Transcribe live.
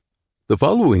The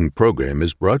following program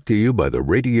is brought to you by the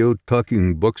Radio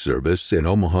Talking Book Service in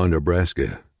Omaha,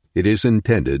 Nebraska. It is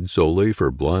intended solely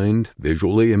for blind,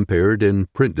 visually impaired,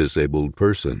 and print-disabled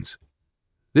persons.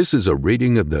 This is a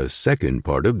reading of the second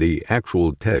part of the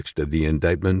actual text of the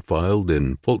indictment filed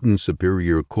in Fulton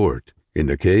Superior Court in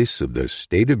the case of the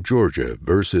State of Georgia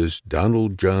versus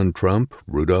Donald John Trump,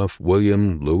 Rudolph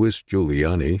William Louis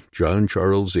Giuliani, John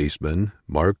Charles Eastman,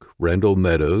 Mark Randall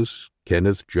Meadows,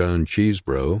 Kenneth John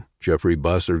Cheesebro, Jeffrey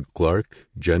Bossard Clark,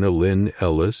 Jenna Lynn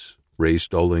Ellis, Ray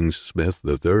Stallings Smith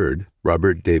III,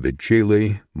 Robert David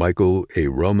Cheeley, Michael A.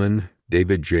 Roman,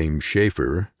 David James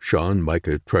Schaefer, Sean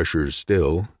Micah Tresher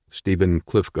Still, Stephen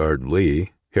Cliffgard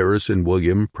Lee, Harrison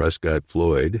William Prescott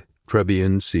Floyd,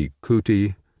 Trevian C.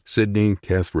 Cootie, Sidney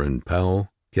Catherine Powell,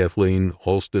 Kathleen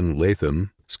Alston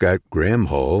Latham, Scott Graham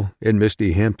Hall, and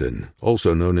Misty Hampton,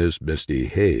 also known as Misty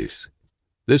Hayes.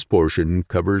 This portion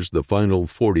covers the final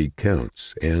 40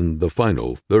 counts and the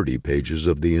final 30 pages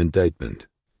of the indictment.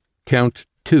 Count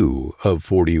 2 of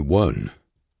 41.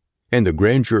 And the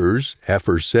grand jurors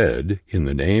aforesaid, in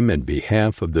the name and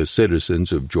behalf of the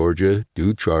citizens of Georgia,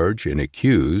 do charge and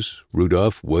accuse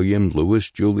Rudolph William Louis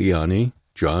Giuliani,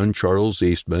 John Charles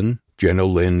Eastman, Jenna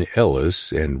Lynn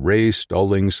Ellis, and Ray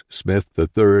Stallings Smith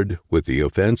III with the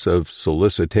offense of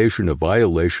solicitation of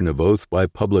violation of oath by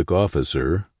public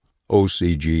officer,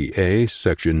 OCGA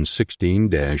Section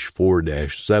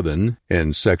 16-4-7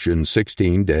 and Section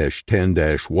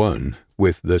 16-10-1,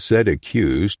 with the said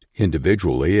accused,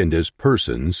 individually and as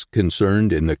persons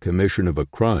concerned in the commission of a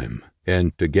crime,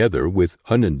 and together with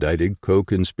unindicted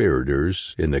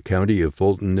co-conspirators in the county of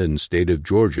Fulton and state of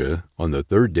Georgia on the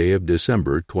 3rd day of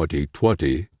December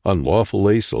 2020,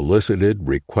 unlawfully solicited,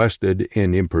 requested,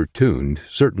 and importuned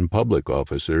certain public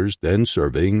officers then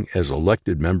serving as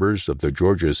elected members of the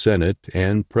Georgia Senate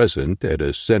and present at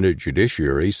a Senate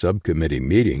Judiciary Subcommittee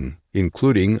meeting,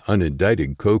 including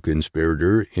unindicted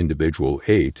co-conspirator Individual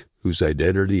 8, whose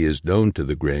identity is known to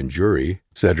the grand jury,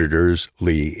 Senators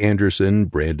Lee Anderson,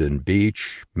 Brandon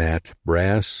Beach, Matt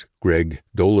Brass, Greg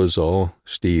Dolezal,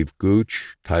 Steve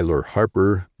Gooch, Tyler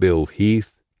Harper, Bill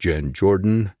Heath, Jen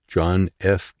Jordan, John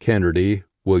F. Kennedy,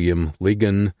 William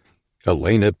Ligon,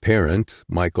 Elena Parent,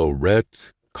 Michael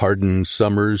Rhett, Carden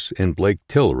Summers, and Blake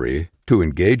Tillery, to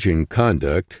engage in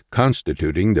conduct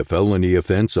constituting the felony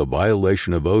offense of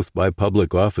violation of oath by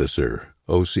public officer,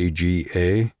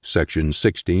 OCGA, Section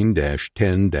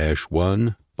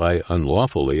 16-10-1, by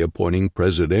unlawfully appointing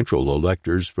presidential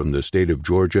electors from the state of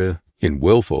Georgia in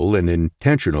willful and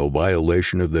intentional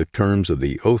violation of the terms of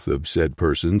the oath of said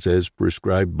persons as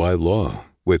prescribed by law,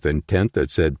 with intent that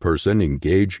said person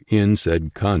engage in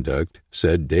said conduct,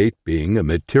 said date being a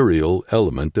material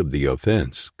element of the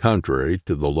offense, contrary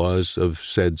to the laws of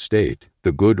said state,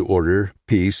 the good order,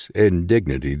 peace, and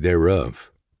dignity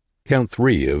thereof. Count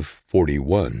 3 of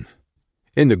 41.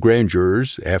 And the grand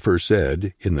jurors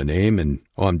aforesaid, in the name and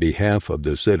on behalf of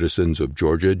the citizens of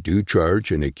Georgia, do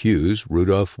charge and accuse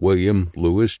Rudolph William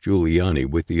Louis Giuliani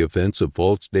with the offense of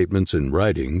false statements and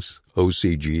writings,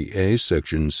 OCGA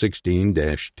Section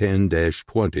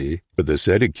 16-10-20, for the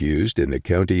said accused in the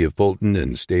county of Fulton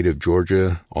and state of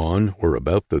Georgia on or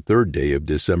about the 3rd day of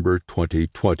December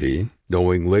 2020,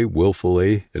 knowingly,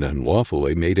 willfully, and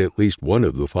unlawfully made at least one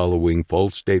of the following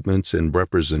false statements and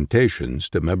representations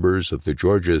to members of the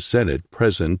Georgia Senate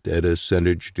present at a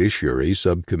Senate Judiciary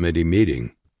Subcommittee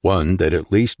meeting. 1. That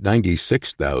at least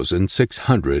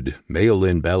 96,600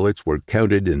 mail-in ballots were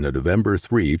counted in the November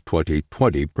 3,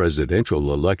 2020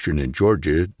 presidential election in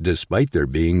Georgia, despite there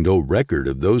being no record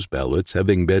of those ballots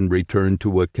having been returned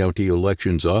to a county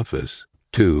elections office.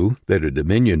 2. That a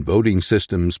Dominion voting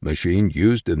systems machine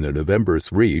used in the November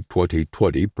 3,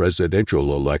 2020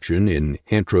 presidential election in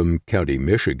Antrim County,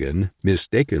 Michigan,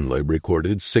 mistakenly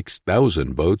recorded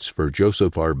 6,000 votes for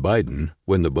Joseph R. Biden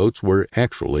when the votes were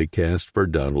actually cast for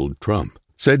Donald Trump.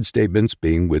 Said statements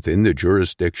being within the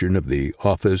jurisdiction of the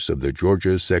Office of the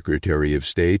Georgia Secretary of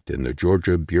State and the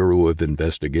Georgia Bureau of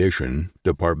Investigation,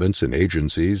 departments and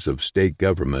agencies of state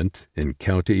government, and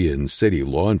county and city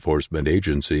law enforcement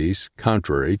agencies,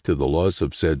 contrary to the laws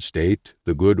of said state,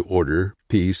 the good order,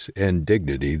 peace, and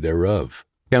dignity thereof.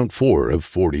 Count 4 of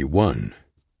 41.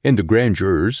 And the grand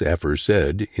jurors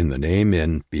aforesaid, in the name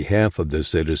and behalf of the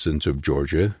citizens of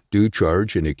Georgia, do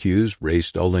charge and accuse Ray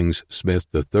Stallings Smith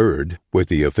III with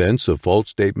the offense of false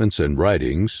statements and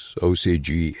writings,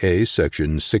 OCGA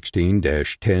Section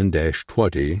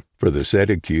 16-10-20, for the said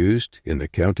accused in the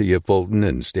county of Fulton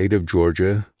and state of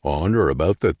Georgia on or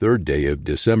about the 3rd day of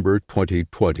December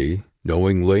 2020,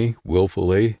 knowingly,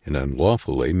 willfully, and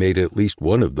unlawfully made at least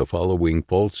one of the following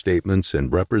false statements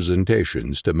and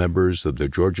representations to members of the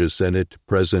Georgia Senate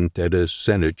present at a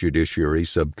Senate Judiciary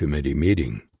Subcommittee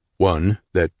meeting. 1.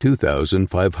 That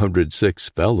 2,506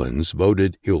 felons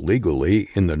voted illegally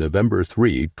in the November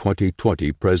 3,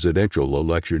 2020 presidential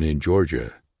election in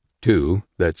Georgia. 2.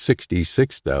 That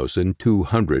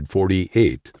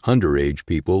 66,248 underage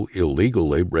people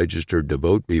illegally registered to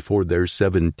vote before their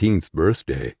 17th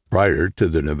birthday, prior to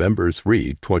the November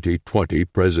 3, 2020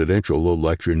 presidential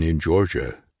election in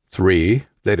Georgia. 3.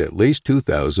 That at least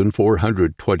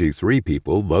 2,423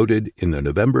 people voted in the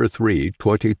November 3,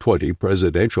 2020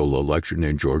 presidential election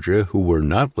in Georgia who were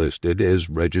not listed as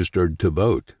registered to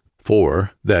vote. 4.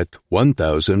 That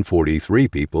 1,043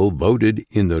 people voted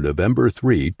in the November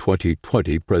 3,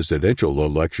 2020 presidential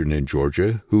election in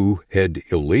Georgia who had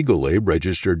illegally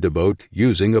registered to vote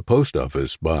using a post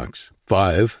office box.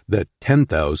 5. That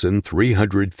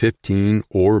 10,315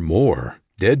 or more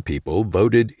dead people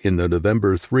voted in the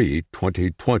November 3,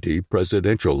 2020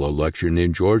 presidential election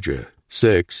in Georgia.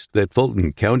 6. That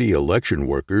Fulton County election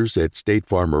workers at State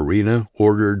Farm Arena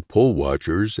ordered poll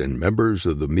watchers and members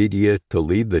of the media to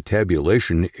leave the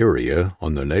tabulation area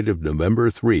on the night of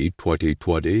November 3,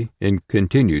 2020, and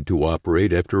continued to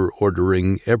operate after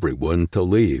ordering everyone to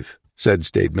leave. Said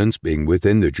statements being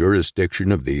within the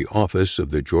jurisdiction of the Office of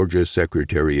the Georgia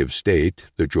Secretary of State,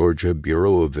 the Georgia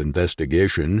Bureau of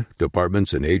Investigation,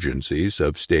 departments and agencies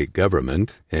of state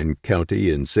government, and county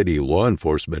and city law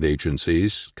enforcement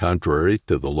agencies, contrary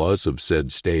to the laws of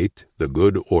said state, the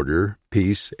good order,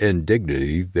 peace, and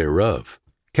dignity thereof.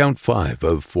 Count 5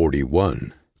 of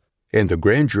 41. And the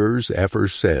grand jurors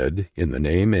aforesaid, in the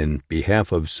name and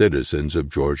behalf of citizens of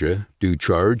Georgia, do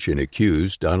charge and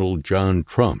accuse Donald John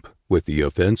Trump with the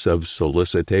offense of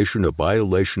solicitation of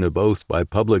violation of oath by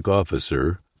public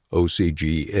officer,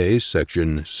 OCGA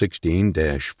Section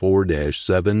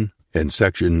 16-4-7 and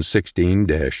Section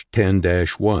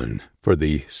 16-10-1, for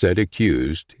the said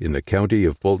accused in the county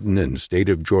of Fulton and state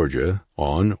of Georgia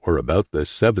on or about the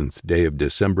 7th day of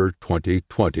December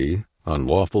 2020,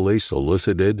 unlawfully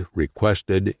solicited,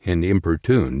 requested, and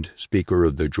importuned Speaker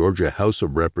of the Georgia House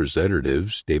of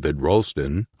Representatives, David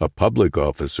Ralston, a public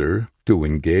officer, to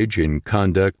engage in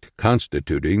conduct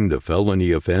constituting the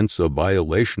felony offense of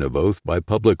violation of oath by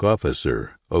public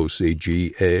officer,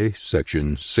 OCGA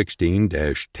Section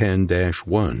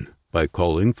 16-10-1, by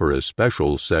calling for a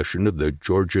special session of the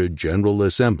Georgia General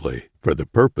Assembly for the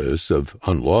purpose of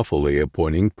unlawfully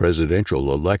appointing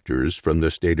presidential electors from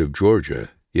the state of Georgia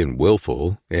in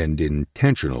willful and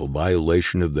intentional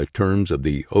violation of the terms of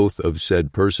the oath of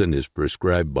said person as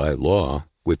prescribed by law,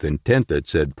 with intent that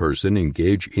said person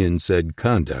engage in said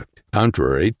conduct,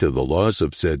 contrary to the laws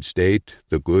of said state,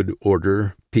 the good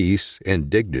order, peace, and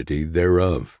dignity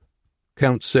thereof.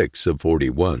 Count 6 of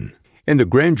 41. And the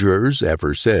grand jurors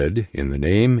aforesaid, in the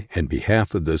name and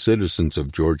behalf of the citizens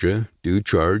of Georgia, do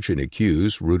charge and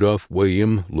accuse Rudolph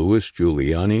William Louis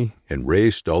Giuliani and Ray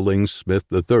Stallings Smith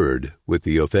III with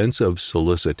the offense of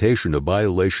solicitation of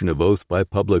violation of oath by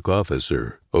public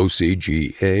officer,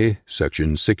 OCGA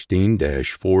Section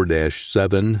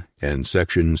 16-4-7 and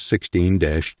Section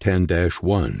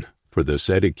 16-10-1, for the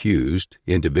said accused,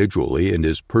 individually and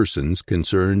as persons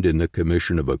concerned in the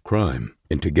commission of a crime,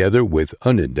 and together with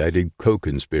unindicted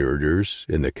co-conspirators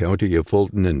in the county of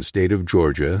Fulton and state of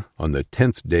Georgia on the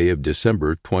 10th day of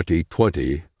December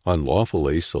 2020,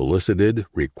 unlawfully solicited,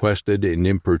 requested, and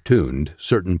importuned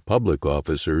certain public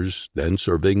officers then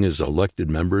serving as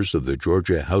elected members of the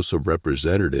Georgia House of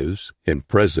Representatives and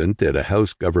present at a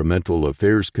House Governmental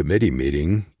Affairs Committee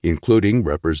meeting, including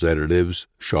Representatives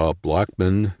Shaw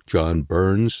Blockman, John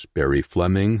Burns, Barry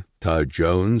Fleming, Todd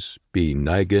Jones, B.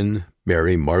 Nigan,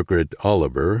 Mary Margaret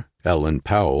Oliver, Alan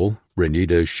Powell,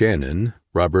 Renita Shannon,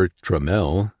 Robert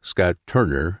Trammell, Scott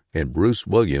Turner, and Bruce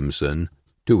Williamson,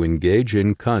 to engage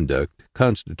in conduct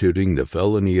constituting the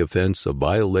felony offense of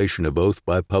violation of oath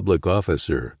by public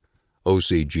officer,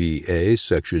 OCGA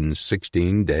Section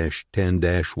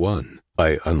 16-10-1,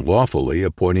 by unlawfully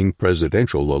appointing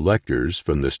presidential electors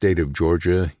from the state of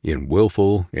Georgia in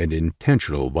willful and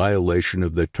intentional violation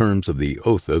of the terms of the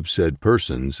oath of said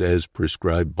persons as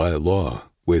prescribed by law,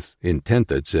 with intent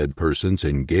that said persons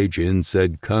engage in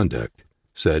said conduct,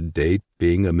 said date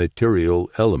being a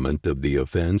material element of the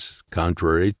offense,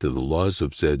 contrary to the laws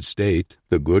of said state,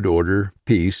 the good order,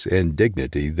 peace, and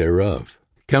dignity thereof.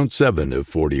 Count 7 of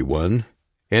 41.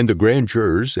 And the grand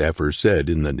jurors aforesaid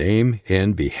in the name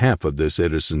and behalf of the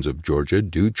citizens of Georgia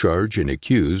do charge and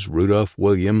accuse Rudolph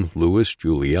William Louis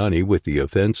Giuliani with the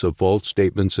offense of false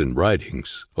statements and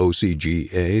writings,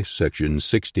 OCGA Section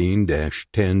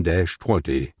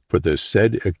 16-10-20, for the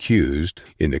said accused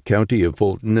in the county of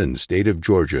Fulton and state of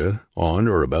Georgia on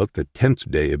or about the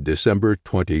 10th day of December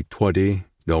 2020,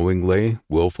 knowingly,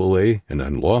 willfully, and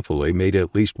unlawfully made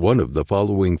at least one of the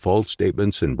following false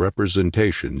statements and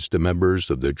representations to members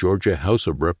of the Georgia House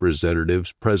of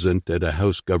Representatives present at a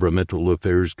House Governmental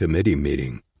Affairs Committee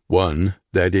meeting. 1.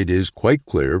 That it is quite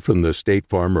clear from the State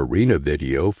Farm Arena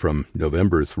video from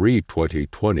November 3,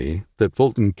 2020, that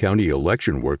Fulton County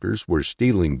election workers were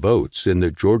stealing votes and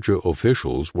that Georgia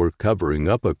officials were covering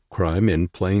up a crime in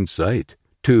plain sight.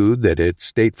 2. That at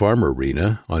State Farm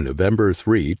Arena on November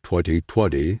 3,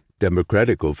 2020,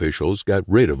 Democratic officials got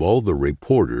rid of all the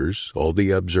reporters, all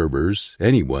the observers,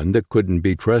 anyone that couldn't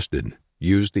be trusted,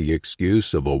 used the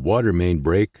excuse of a water main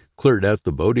break, cleared out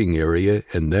the voting area,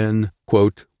 and then,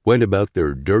 quote, went about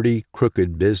their dirty,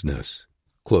 crooked business,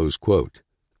 close quote.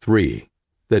 3.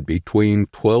 That between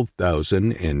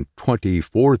 12,000 and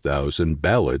 24,000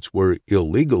 ballots were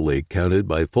illegally counted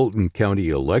by Fulton County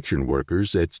election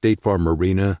workers at State Farm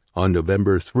Arena on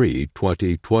November 3,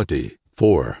 2020.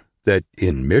 4. That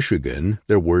in Michigan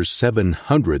there were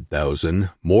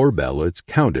 700,000 more ballots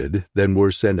counted than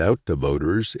were sent out to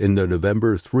voters in the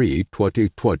November 3,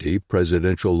 2020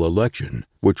 presidential election,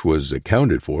 which was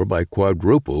accounted for by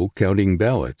quadruple counting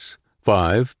ballots.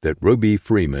 5. That Ruby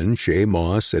Freeman, Shay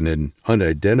Moss, and an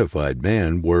unidentified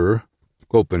man were,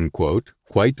 open quote,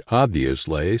 quite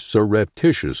obviously,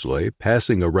 surreptitiously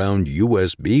passing around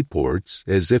USB ports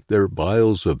as if they're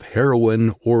vials of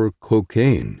heroin or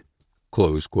cocaine,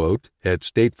 close quote, at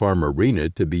State Farm Arena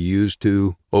to be used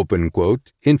to, open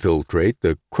quote, infiltrate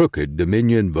the crooked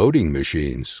Dominion voting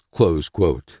machines, close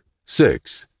quote.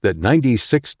 6. That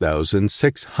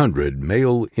 96,600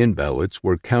 mail-in ballots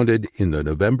were counted in the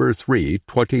November 3,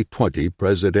 2020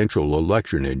 presidential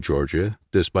election in Georgia,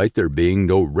 despite there being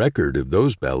no record of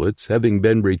those ballots having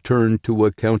been returned to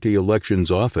a county elections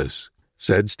office.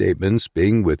 Said statements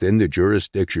being within the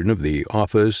jurisdiction of the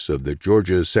Office of the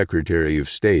Georgia Secretary of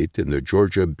State and the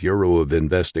Georgia Bureau of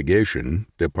Investigation,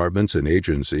 departments and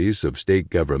agencies of state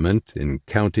government, and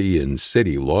county and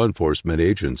city law enforcement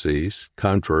agencies,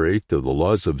 contrary to the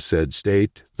laws of said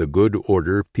state, the good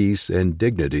order, peace, and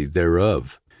dignity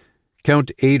thereof. Count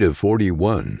 8 of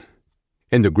 41.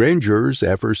 And the grand jurors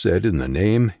aforesaid in the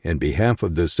name and behalf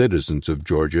of the citizens of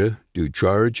Georgia do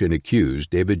charge and accuse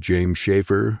David James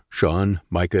Schaefer, Sean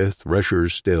Micah Thresher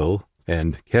Still,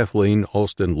 and Kathleen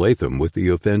Alston Latham with the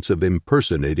offense of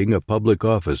impersonating a public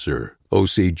officer,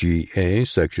 OCGA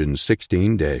Section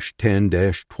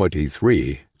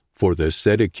 16-10-23, for the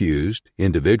said accused,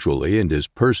 individually and as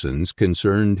persons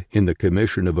concerned in the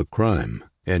commission of a crime,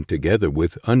 and together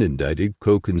with unindicted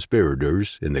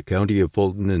co-conspirators in the county of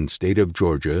Fulton and state of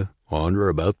Georgia, on or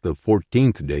about the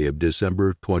 14th day of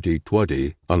December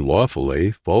 2020,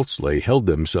 unlawfully, falsely held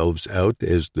themselves out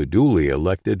as the duly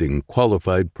elected and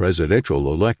qualified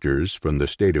presidential electors from the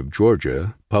state of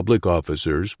Georgia, public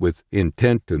officers with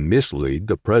intent to mislead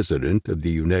the President of the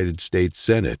United States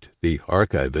Senate, the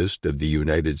Archivist of the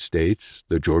United States,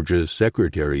 the Georgia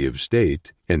Secretary of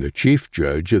State, and the Chief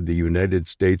Judge of the United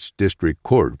States District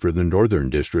Court for the Northern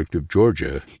District of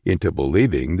Georgia into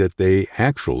believing that they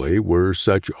actually were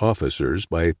such officers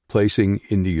by placing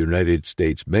in the United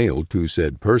States mail to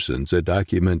said persons a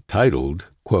document titled,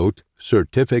 quote,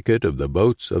 Certificate of the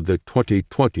Votes of the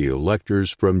 2020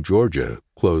 Electors from Georgia,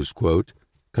 close quote,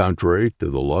 contrary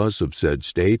to the laws of said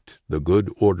state, the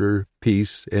good order,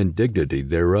 peace, and dignity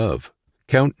thereof.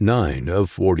 Count 9 of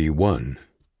 41.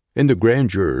 And the grand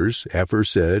jurors,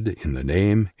 aforesaid, in the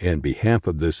name and behalf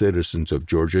of the citizens of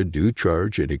Georgia, do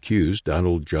charge and accuse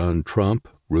Donald John Trump,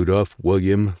 Rudolph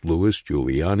William Louis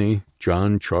Giuliani,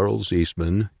 John Charles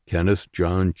Eastman, Kenneth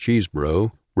John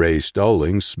Chesebro, Ray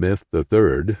Stallings Smith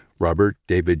III, Robert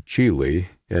David Cheeley,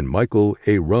 and Michael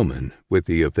A. Roman with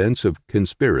the offense of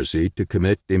conspiracy to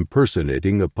commit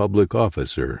impersonating a public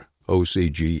officer,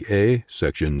 OCGA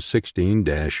Section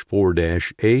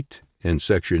 16-4-8 and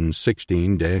Section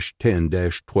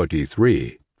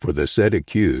 16-10-23, for the said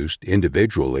accused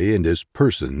individually and as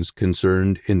persons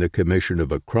concerned in the commission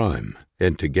of a crime,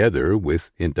 and together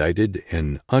with indicted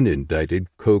and unindicted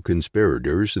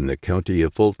co-conspirators in the county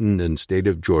of Fulton and state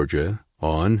of Georgia,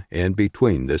 on and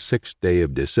between the 6th day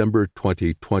of December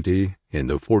 2020 and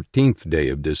the 14th day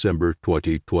of December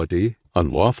 2020,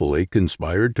 unlawfully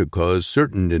conspired to cause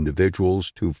certain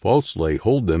individuals to falsely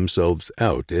hold themselves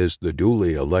out as the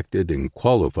duly elected and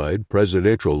qualified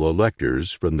presidential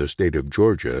electors from the state of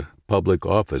Georgia, public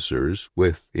officers,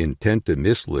 with intent to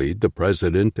mislead the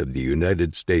President of the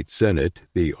United States Senate,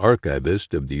 the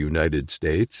Archivist of the United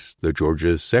States, the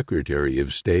Georgia Secretary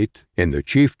of State, and the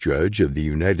Chief Judge of the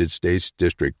United States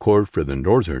District Court for the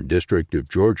Northern District of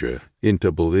Georgia into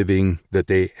believing that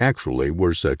they actually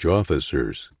were such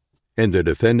officers. And the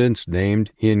defendants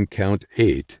named in Count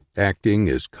 8, acting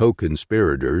as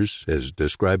co-conspirators, as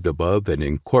described above and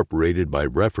incorporated by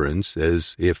reference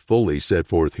as if fully set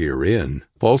forth herein,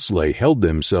 falsely held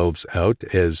themselves out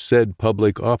as said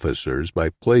public officers by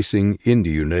placing in the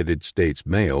United States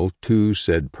mail to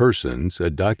said persons a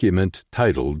document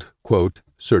titled, quote,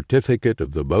 Certificate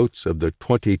of the Votes of the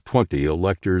 2020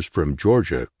 Electors from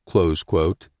Georgia, close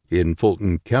quote, in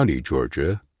Fulton County,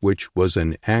 Georgia, which was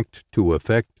an act to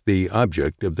effect the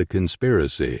object of the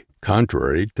conspiracy,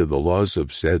 contrary to the laws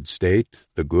of said state,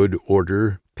 the good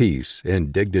order, peace,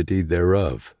 and dignity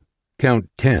thereof. Count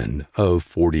 10 of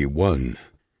 41.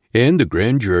 And the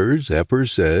grand jurors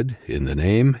aforesaid, in the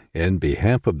name and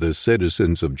behalf of the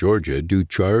citizens of Georgia, do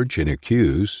charge and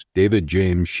accuse David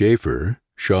James Schaefer,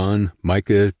 Sean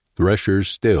Micah Thresher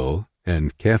Still,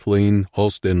 and Kathleen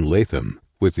Alston Latham,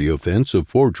 with the offense of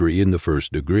forgery in the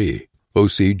first degree,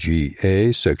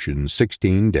 OCGA Section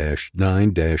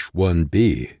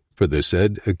 16-9-1B, for the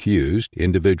said accused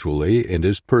individually and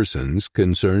as persons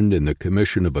concerned in the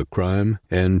commission of a crime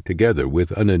and together with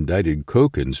unindicted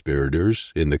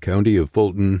co-conspirators in the county of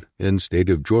Fulton and state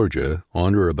of Georgia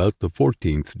on or about the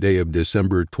 14th day of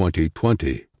December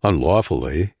 2020,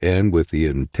 unlawfully and with the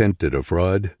intent to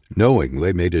defraud,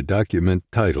 knowingly made a document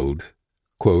titled,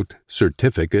 quote,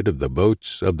 Certificate of the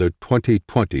Votes of the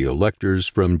 2020 Electors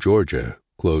from Georgia,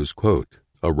 close quote,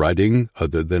 a writing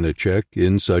other than a check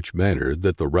in such manner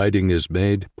that the writing is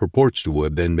made purports to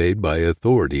have been made by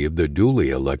authority of the duly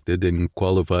elected and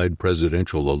qualified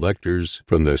presidential electors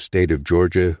from the state of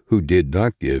Georgia who did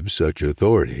not give such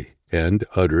authority, and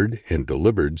uttered and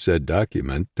delivered said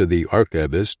document to the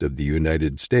Archivist of the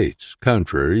United States,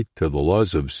 contrary to the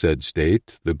laws of said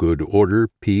state, the good order,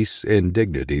 peace, and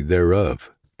dignity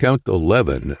thereof. Count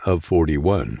 11 of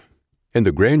 41. And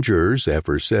the grand jurors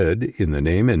aforesaid, in the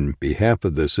name and behalf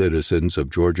of the citizens of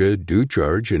Georgia, do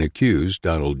charge and accuse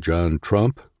Donald John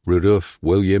Trump, Rudolph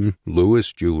William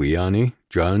Louis Giuliani,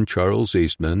 John Charles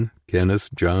Eastman, Kenneth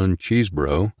John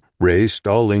Cheesebro, Ray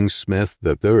Stallings Smith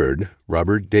III,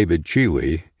 Robert David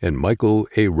Cheeley, and Michael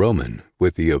A. Roman,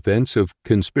 with the offense of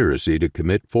conspiracy to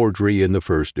commit forgery in the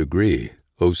first degree,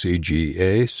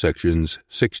 OCGA Sections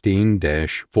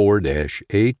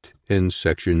 16-4-8 and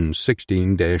Section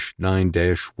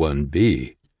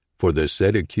 16-9-1B, for the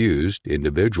said accused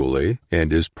individually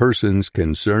and as persons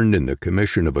concerned in the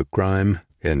commission of a crime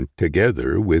and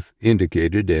together with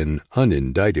indicated and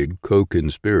unindicted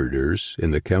co-conspirators in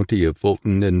the county of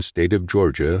Fulton and state of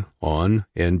Georgia on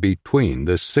and between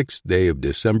the 6th day of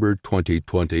December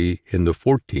 2020 and the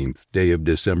 14th day of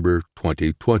December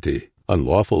 2020,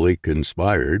 unlawfully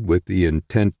conspired with the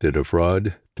intent to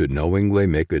defraud, to knowingly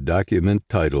make a document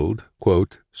titled,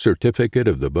 quote, Certificate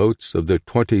of the Votes of the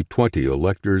 2020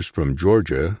 Electors from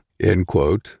Georgia, end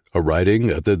quote, a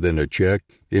writing other than a check,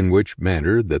 in which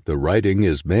manner that the writing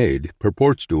is made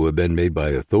purports to have been made by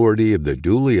authority of the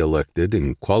duly elected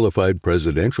and qualified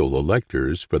presidential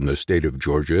electors from the state of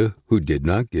Georgia who did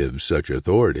not give such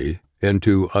authority, and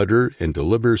to utter and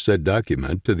deliver said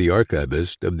document to the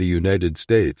Archivist of the United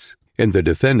States. And the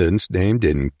defendants named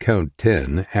in Count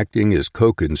 10 acting as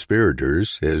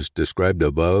co-conspirators, as described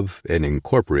above and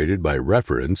incorporated by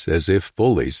reference as if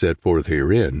fully set forth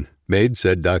herein, made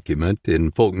said document in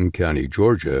Fulton County,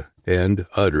 Georgia, and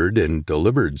uttered and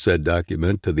delivered said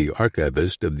document to the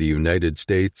Archivist of the United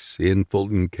States in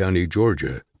Fulton County,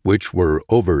 Georgia, which were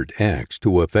overt acts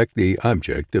to effect the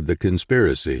object of the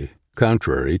conspiracy,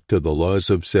 contrary to the laws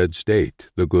of said state,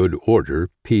 the good order,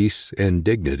 peace, and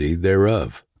dignity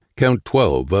thereof. Count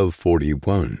 12 of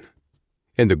 41.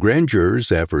 And the grand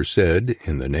jurors aforesaid,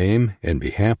 in the name and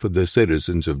behalf of the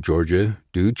citizens of Georgia,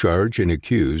 do charge and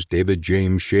accuse David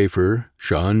James Schaefer,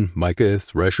 Sean Micah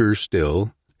Thresher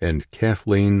Still, and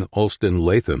Kathleen Alston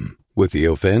Latham, with the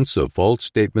offense of false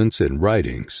statements and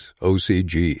writings,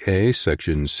 OCGA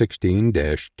Section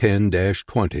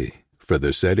 16-10-20, for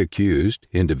the said accused,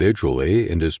 individually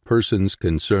and as persons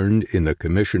concerned in the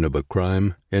commission of a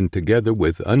crime, and together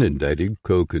with unindicted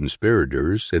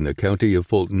co-conspirators in the county of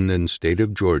Fulton and state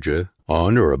of Georgia,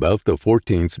 on or about the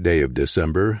 14th day of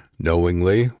December,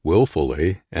 knowingly,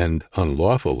 willfully, and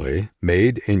unlawfully,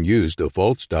 made and used a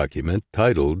false document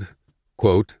titled,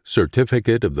 quote,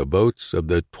 certificate of the votes of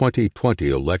the 2020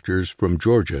 electors from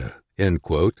Georgia, end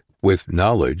quote, with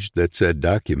knowledge that said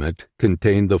document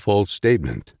contained the false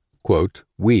statement. Quote,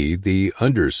 we, the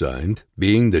undersigned,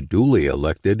 being the duly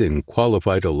elected and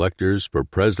qualified electors for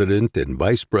President and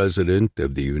Vice President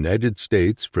of the United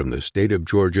States from the state of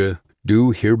Georgia, do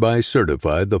hereby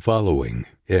certify the following,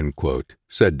 end quote,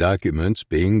 said documents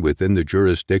being within the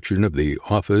jurisdiction of the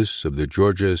Office of the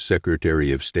Georgia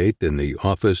Secretary of State and the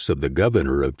Office of the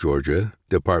Governor of Georgia,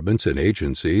 departments and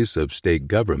agencies of state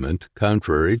government,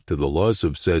 contrary to the laws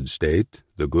of said state,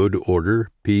 the good order,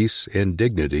 peace, and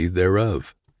dignity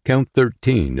thereof. Count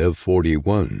 13 of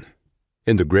 41.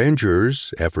 And the grand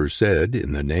jurors, aforesaid,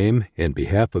 in the name and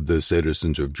behalf of the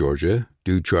citizens of Georgia,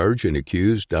 do charge and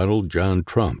accuse Donald John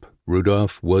Trump,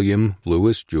 Rudolph William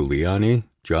Louis Giuliani,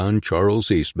 John Charles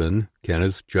Eastman,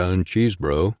 Kenneth John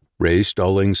Chesebro, Ray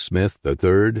Stallings Smith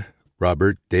III,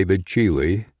 Robert David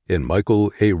Cheeley, and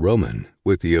Michael A. Roman,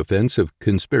 with the offense of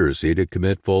conspiracy to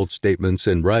commit false statements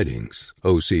and writings,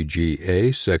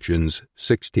 OCGA Sections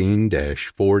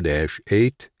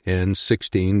 16-4-8 and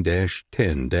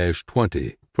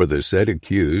 16-10-20, for the said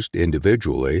accused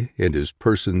individually and as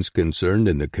persons concerned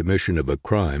in the commission of a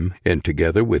crime, and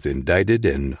together with indicted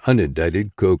and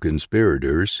unindicted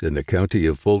co-conspirators in the county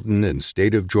of Fulton and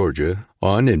state of Georgia,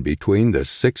 on and between the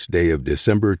 6th day of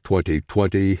December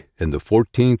 2020 and the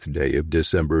 14th day of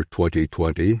December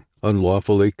 2020,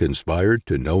 unlawfully conspired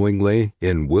to knowingly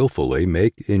and willfully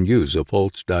make and use a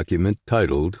false document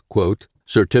titled, quote,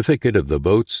 Certificate of the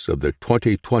Votes of the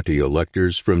 2020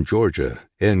 Electors from Georgia,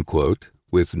 end quote,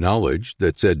 with knowledge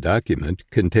that said document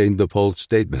contained the false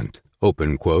statement,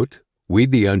 open quote, we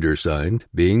the undersigned,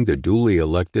 being the duly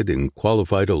elected and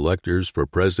qualified electors for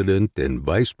President and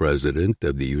Vice President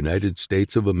of the United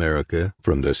States of America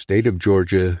from the state of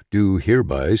Georgia, do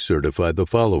hereby certify the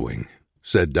following.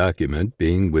 Said document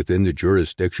being within the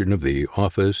jurisdiction of the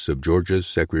Office of Georgia's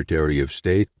Secretary of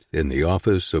State and the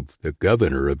Office of the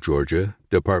Governor of Georgia,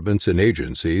 departments and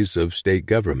agencies of state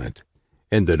government,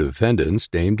 and the defendants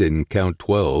named in Count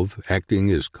 12 acting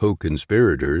as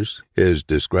co-conspirators, as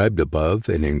described above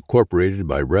and incorporated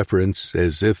by reference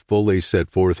as if fully set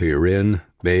forth herein,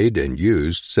 made and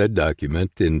used said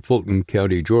document in Fulton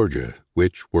County, Georgia,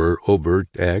 which were overt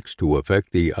acts to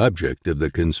effect the object of the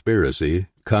conspiracy,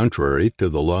 contrary to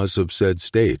the laws of said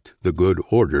state, the good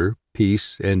order,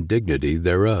 peace, and dignity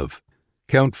thereof.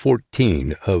 Count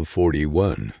 14 of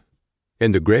 41.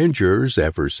 And the grand jurors,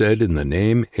 aforesaid in the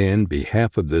name and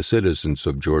behalf of the citizens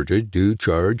of Georgia, do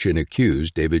charge and accuse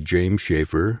David James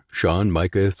Schaefer, Sean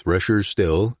Micah Thresher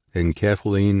Still, and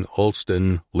Kathleen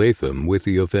Alston Latham with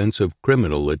the offense of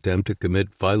criminal attempt to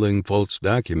commit filing false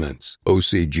documents,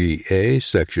 OCGA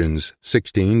Sections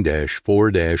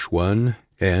 16-4-1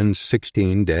 and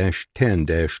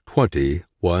 16-10-20,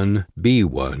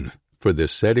 1B1. For the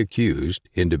said accused,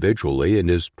 individually and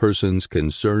as persons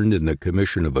concerned in the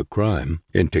commission of a crime,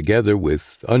 and together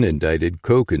with unindicted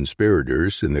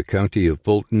co-conspirators in the county of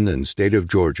Fulton and state of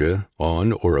Georgia,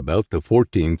 on or about the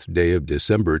 14th day of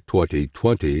December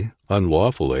 2020,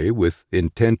 unlawfully with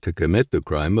intent to commit the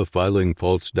crime of filing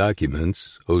false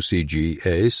documents,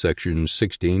 OCGA Section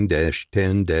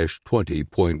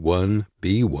 16-10-20.1,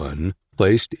 B1,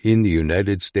 placed in the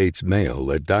United States mail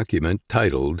a document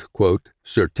titled, quote,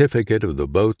 Certificate of the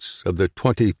Votes of the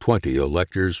 2020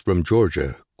 Electors from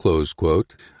Georgia, close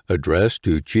quote, addressed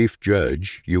to Chief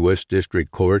Judge, U.S. District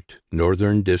Court,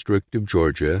 Northern District of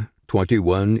Georgia,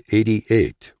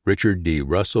 2188 Richard D.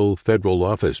 Russell Federal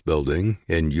Office Building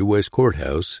and U.S.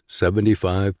 Courthouse,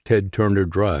 75 Ted Turner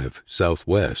Drive,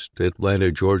 Southwest,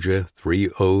 Atlanta, Georgia,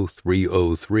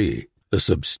 30303. A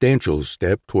substantial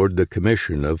step toward the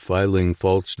commission of filing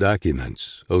false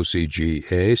documents,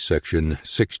 OCGA Section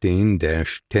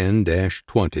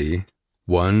 16-10-20,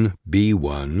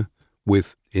 1B1,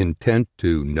 with intent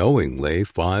to knowingly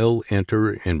file,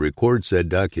 enter, and record said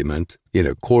document in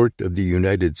a court of the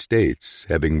United States,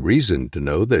 having reason to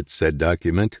know that said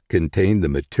document contained the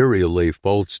materially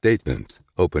false statement,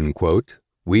 open quote,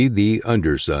 we, the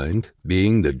undersigned,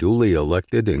 being the duly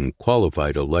elected and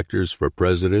qualified electors for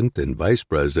President and Vice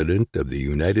President of the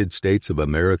United States of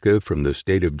America from the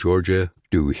state of Georgia,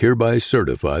 do hereby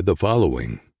certify the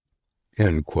following,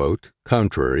 end quote,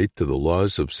 contrary to the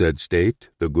laws of said state,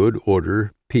 the good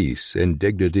order, peace, and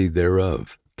dignity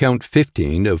thereof. Count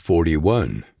 15 of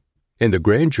 41. And the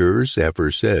grand jurors,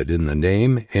 aforesaid in the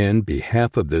name and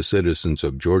behalf of the citizens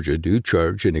of Georgia, do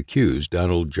charge and accuse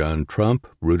Donald John Trump,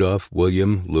 Rudolph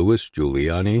William Louis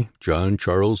Giuliani, John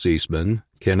Charles Eastman,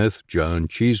 Kenneth John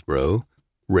Chesebro,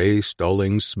 Ray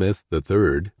Stallings Smith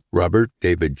III, Robert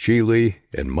David Cheeley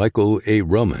and Michael A.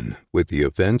 Roman with the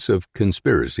offense of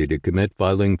conspiracy to commit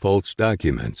filing false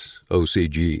documents,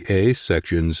 OCGA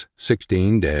Sections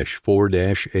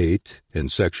 16-4-8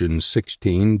 and Section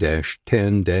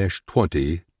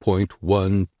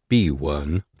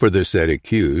 16-10-20.1b1 for the said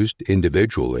accused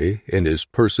individually and as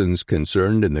persons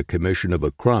concerned in the commission of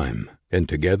a crime, and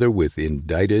together with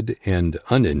indicted and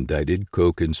unindicted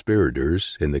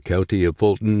co-conspirators in the county of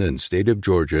Fulton and state of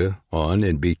Georgia on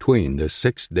and between the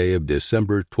 6th day of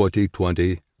December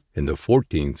 2020 and the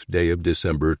 14th day of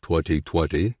December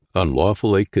 2020,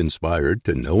 unlawfully conspired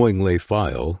to knowingly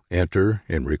file, enter,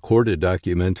 and record a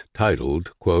document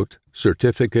titled, quote,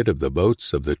 Certificate of the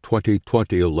Votes of the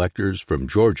 2020 Electors from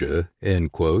Georgia,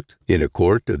 end quote, in a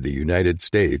court of the United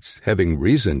States, having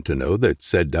reason to know that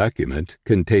said document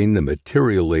contained the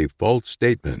materially false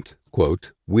statement,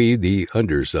 quote, we, the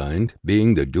undersigned,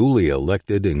 being the duly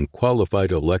elected and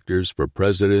qualified electors for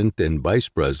President and Vice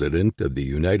President of the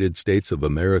United States of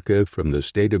America from the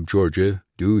state of Georgia,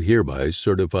 do hereby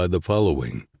certify the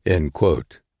following, end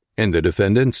quote. And the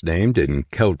defendants named in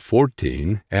Count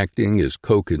 14, acting as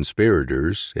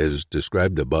co-conspirators, as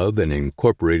described above and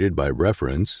incorporated by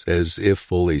reference, as if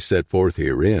fully set forth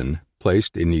herein,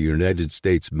 placed in the United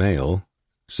States mail,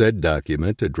 said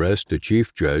document addressed to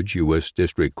Chief Judge, U.S.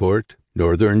 District Court,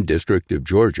 Northern District of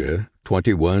Georgia,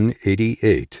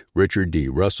 2188 Richard D.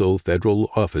 Russell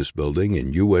Federal Office Building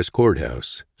in U.S.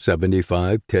 Courthouse,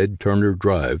 75 Ted Turner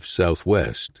Drive,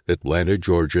 Southwest, Atlanta,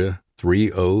 Georgia,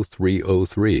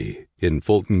 30303, in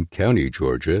Fulton County,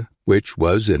 Georgia, which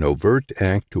was an overt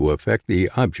act to effect the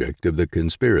object of the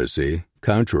conspiracy,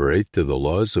 contrary to the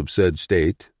laws of said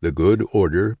state, the good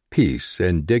order, peace,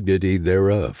 and dignity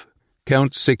thereof.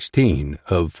 Count 16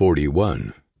 of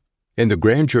 41. And the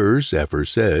grand jurors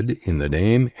aforesaid, in the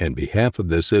name and behalf of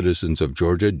the citizens of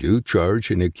Georgia, do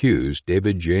charge and accuse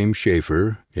David James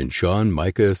Schaefer and Sean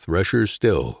Micah Thresher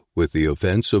Still with the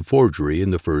offense of forgery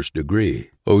in the first degree,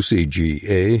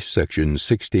 OCGA Section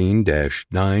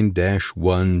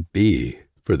 16-9-1B,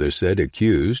 for the said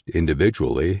accused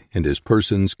individually and as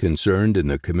persons concerned in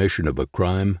the commission of a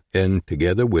crime, and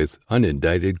together with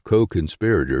unindicted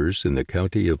co-conspirators in the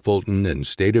county of Fulton and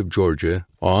state of Georgia,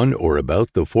 on or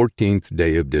about the 14th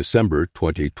day of December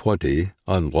 2020,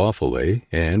 unlawfully,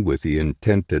 and with the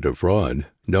intent to defraud,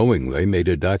 knowingly made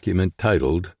a document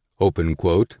titled, open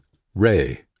quote,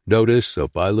 Ray, Notice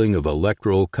of Filing of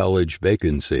Electoral College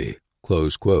Vacancy,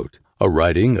 close quote. A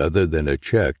writing other than a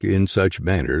check in such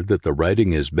manner that the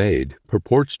writing is made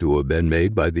purports to have been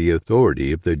made by the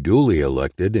authority of the duly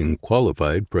elected and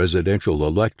qualified presidential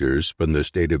electors from the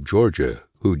state of Georgia,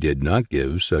 who did not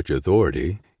give such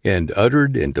authority, and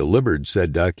uttered and delivered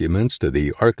said documents to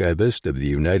the Archivist of the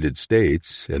United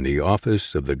States and the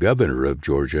office of the Governor of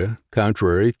Georgia,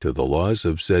 contrary to the laws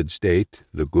of said state,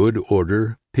 the good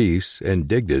order, peace, and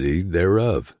dignity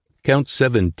thereof. Count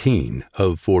 17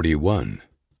 of 41.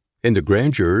 And the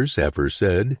grand jurors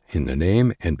aforesaid, in the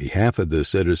name and behalf of the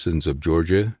citizens of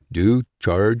Georgia, do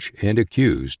charge and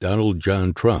accuse Donald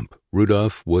John Trump,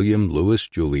 Rudolph William Louis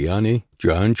Giuliani,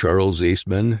 John Charles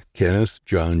Eastman, Kenneth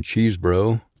John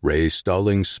Chesebro, Ray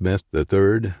Stallings Smith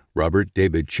III, Robert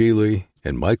David Cheeley,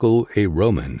 and Michael A.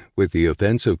 Roman with the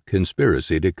offense of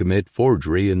conspiracy to commit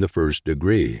forgery in the first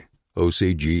degree,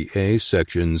 OCGA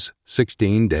Sections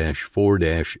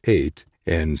 16-4-8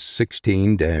 and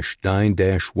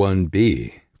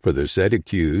 16-9-1B, for the said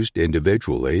accused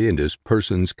individually and as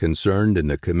persons concerned in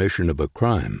the commission of a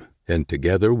crime, and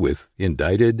together with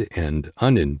indicted and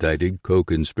unindicted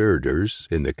co-conspirators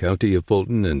in the county of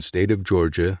Fulton and state of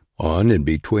Georgia, on and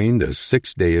between the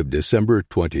 6th day of December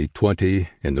 2020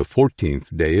 and the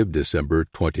 14th day of December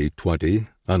 2020,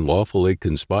 unlawfully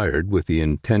conspired with the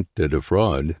intent to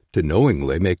defraud, to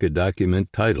knowingly make a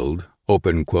document titled,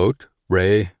 open quote,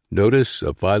 Ray, Notice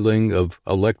of Filing of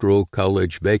Electoral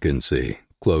College Vacancy,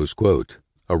 close quote.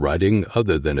 A writing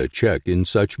other than a check in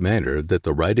such manner that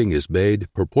the writing is made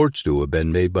purports to have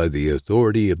been made by the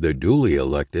authority of the duly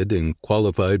elected and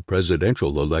qualified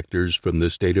presidential electors from the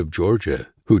state of Georgia,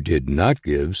 who did not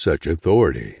give such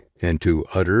authority, and to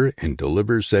utter and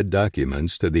deliver said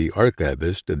documents to the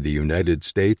Archivist of the United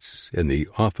States and the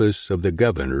office of the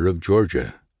Governor of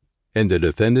Georgia. And the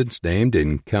defendants named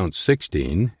in Count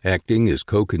 16, acting as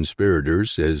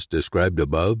co-conspirators as described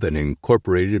above and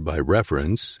incorporated by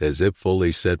reference, as if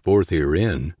fully set forth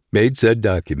herein, made said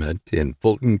document in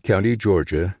Fulton County,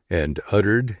 Georgia, and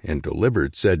uttered and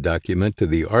delivered said document to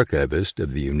the Archivist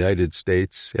of the United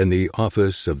States and the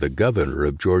office of the Governor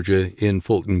of Georgia in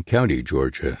Fulton County,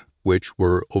 Georgia, which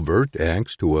were overt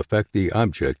acts to effect the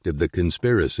object of the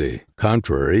conspiracy,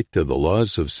 contrary to the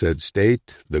laws of said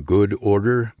state, the good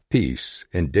order, peace,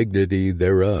 and dignity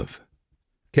thereof.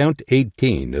 Count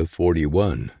 18 of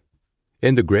 41.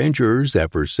 And the grand jurors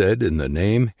aforesaid in the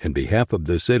name and behalf of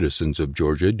the citizens of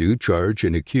Georgia do charge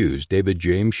and accuse David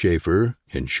James Schaefer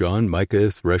and Sean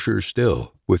Micah Thresher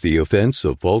Still with the offense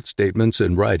of false statements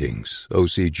and writings,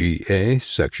 OCGA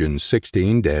Section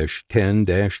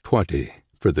 16-10-20,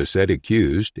 for the said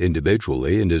accused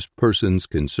individually and as persons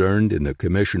concerned in the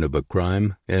commission of a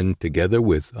crime, and together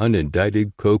with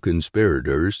unindicted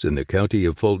co-conspirators in the county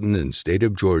of Fulton and state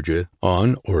of Georgia,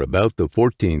 on or about the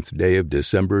 14th day of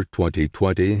December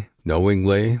 2020,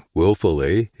 knowingly,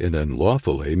 willfully, and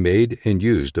unlawfully made and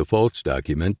used a false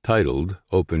document titled,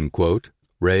 open quote,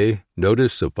 Ray,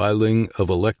 Notice of Filing of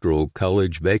Electoral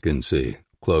College Vacancy,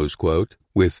 close quote,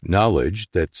 with knowledge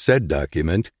that said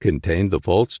document contained the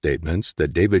false statements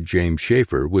that David James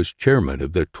Schaefer was chairman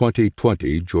of the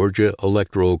 2020 Georgia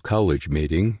Electoral College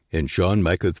meeting and Sean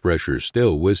Micah Thresher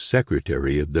Still was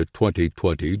secretary of the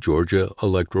 2020 Georgia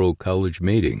Electoral College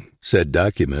meeting. Said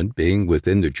document being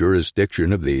within the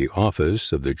jurisdiction of the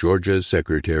Office of the Georgia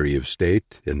Secretary of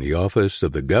State and the Office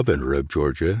of the Governor of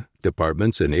Georgia,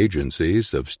 departments and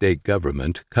agencies of state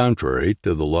government contrary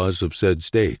to the laws of said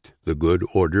state, the good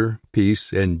order,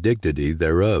 peace, and dignity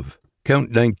thereof.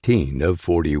 Count 19 of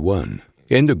 41.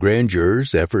 And the grand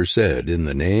jurors aforesaid in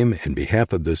the name and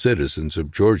behalf of the citizens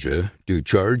of Georgia do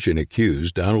charge and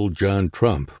accuse Donald John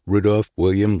Trump, Rudolph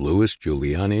William Louis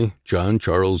Giuliani, John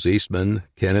Charles Eastman,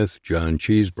 Kenneth John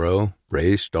Chesebro,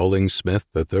 Ray Stallings Smith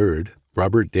III,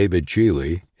 Robert David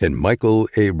Cheeley, and Michael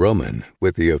A. Roman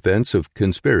with the offense of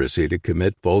conspiracy to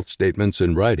commit false statements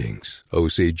and writings,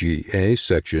 OCGA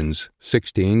Sections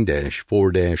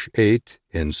 16-4-8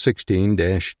 and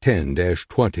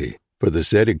 16-10-20, for the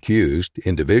said accused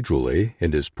individually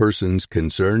and as persons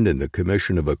concerned in the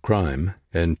commission of a crime,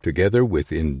 and together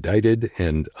with indicted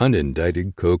and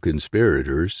unindicted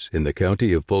co-conspirators in the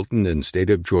county of Fulton and state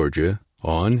of Georgia,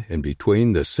 on and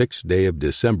between the 6th day of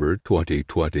December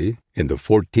 2020 and the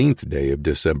 14th day of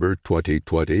December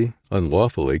 2020,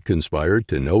 unlawfully conspired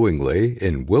to knowingly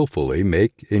and willfully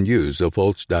make and use a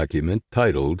false document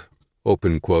titled,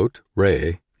 open quote,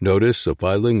 Ray, Notice of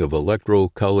Filing of Electoral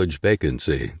College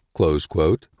Vacancy, close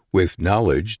quote, with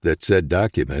knowledge that said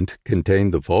document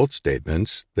contained the false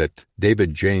statements that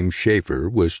David James Schaefer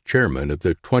was chairman of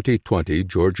the 2020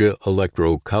 Georgia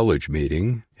Electoral College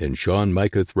meeting and Sean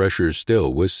Micah Thresher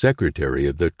Still was secretary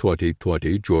of the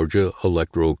 2020 Georgia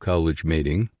Electoral College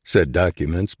meeting, said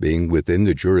documents being within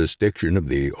the jurisdiction of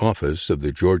the Office of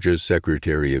the Georgia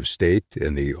Secretary of State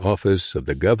and the Office of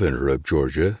the Governor of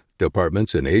Georgia,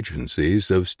 departments and agencies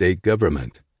of state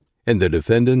government, and the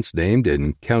defendants named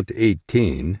in Count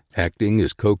 18, acting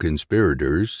as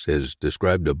co-conspirators, as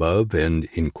described above and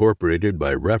incorporated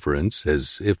by reference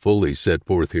as if fully set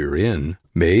forth herein,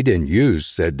 made and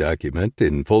used said document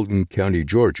in Fulton County,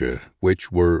 Georgia,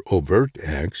 which were overt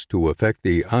acts to effect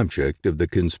the object of the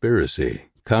conspiracy,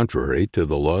 contrary to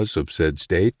the laws of said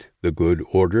state, the good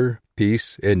order,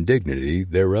 peace, and dignity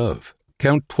thereof.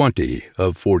 Count 20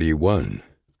 of 41.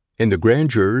 And the grand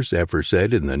jurors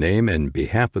aforesaid in the name and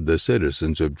behalf of the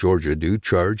citizens of Georgia do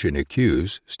charge and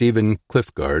accuse Stephen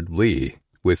Cliffgard Lee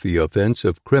with the offense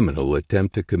of criminal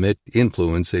attempt to commit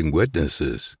influencing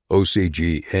witnesses,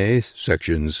 OCGA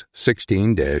Sections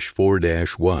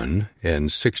 16-4-1 and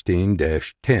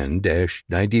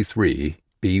 16-10-93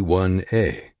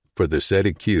 B1A, for the said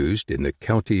accused in the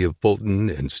county of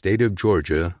Fulton and state of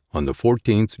Georgia on the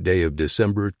 14th day of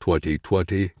December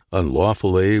 2020,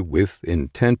 unlawfully with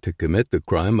intent to commit the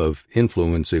crime of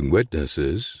influencing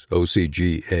witnesses,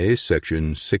 OCGA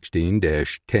Section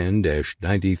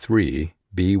 16-10-93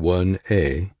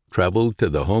 B1A, traveled to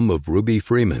the home of Ruby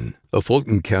Freeman, a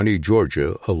Fulton County,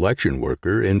 Georgia election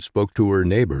worker, and spoke to her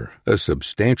neighbor, a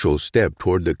substantial step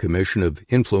toward the commission of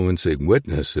influencing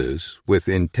witnesses with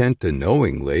intent to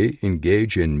knowingly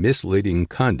engage in misleading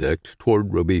conduct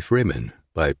toward Ruby Freeman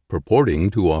by purporting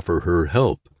to offer her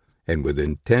help and with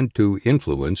intent to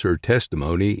influence her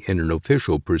testimony in an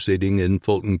official proceeding in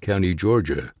Fulton County,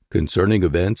 Georgia, concerning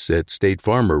events at State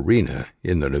Farm Arena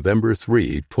in the November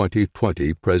 3,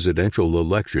 2020 presidential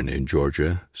election in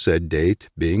Georgia, said date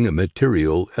being a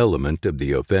material element of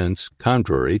the offense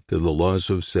contrary to the laws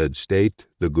of said state,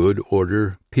 the good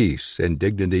order, peace, and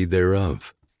dignity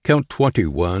thereof. Count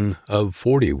 21 of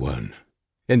 41.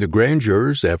 And the grand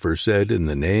jurors aforesaid in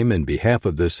the name and behalf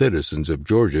of the citizens of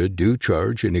Georgia do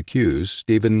charge and accuse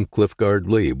Stephen Cliffgard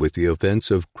Lee with the offense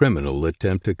of criminal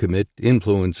attempt to commit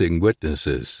influencing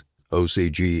witnesses,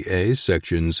 OCGA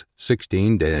Sections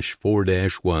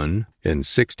 16-4-1 and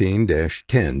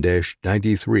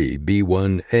 16-10-93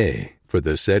 B1A, for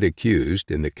the said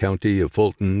accused in the county of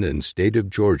Fulton and state of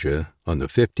Georgia on the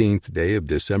 15th day of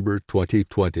December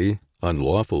 2020,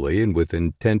 unlawfully and with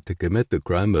intent to commit the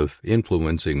crime of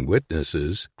influencing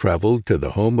witnesses, traveled to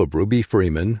the home of Ruby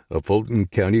Freeman, a Fulton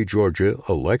County, Georgia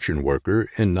election worker,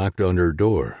 and knocked on her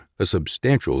door, a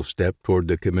substantial step toward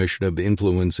the commission of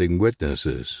influencing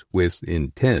witnesses, with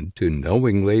intent to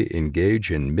knowingly engage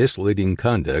in misleading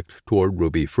conduct toward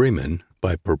Ruby Freeman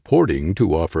by purporting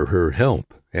to offer her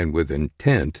help, and with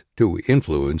intent to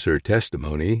influence her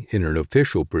testimony in an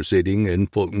official proceeding in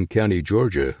Fulton County,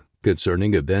 Georgia,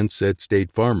 concerning events at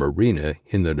State Farm Arena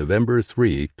in the November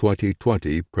 3,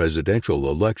 2020 presidential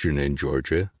election in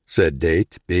Georgia, said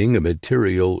date being a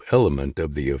material element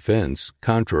of the offense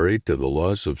contrary to the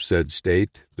laws of said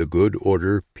state, the good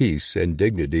order, peace, and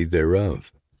dignity thereof.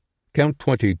 Count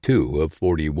 22 of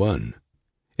 41.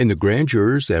 In the grand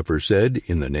jurors aforesaid,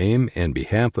 in the name and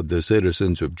behalf of the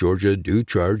citizens of Georgia, do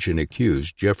charge and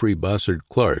accuse Jeffrey Bossert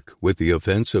Clark with the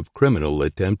offense of criminal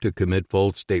attempt to commit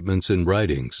false statements in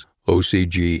writings,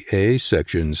 OCGA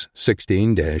Sections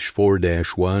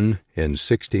 16-4-1 and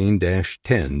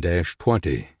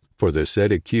 16-10-20, for the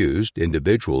said accused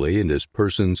individually and as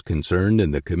persons concerned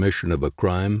in the commission of a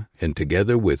crime, and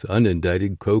together with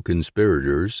unindicted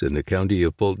co-conspirators in the county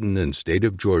of Fulton and state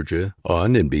of Georgia,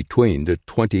 on and between the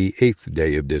 28th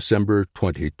day of December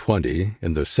 2020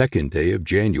 and the 2nd day of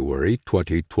January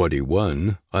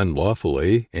 2021,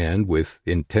 unlawfully and with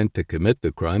intent to commit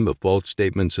the crime of false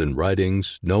statements in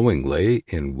writings, knowingly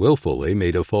and willfully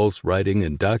made a false writing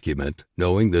and document,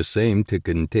 knowing the same to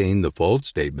contain the false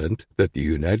statement that the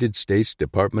United States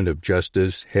Department of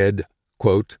Justice had,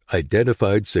 quote,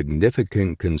 identified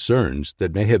significant concerns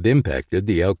that may have impacted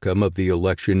the outcome of the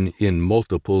election in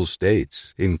multiple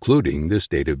states, including the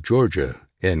state of Georgia,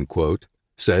 end quote,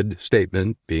 said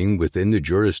statement being within the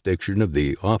jurisdiction of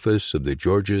the Office of the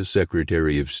Georgia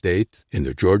Secretary of State and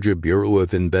the Georgia Bureau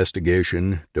of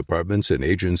Investigation, departments and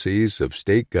agencies of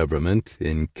state government,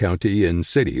 in county and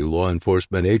city law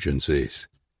enforcement agencies.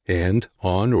 And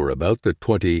on or about the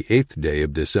 28th day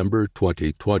of December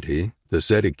 2020, the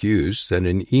said accused sent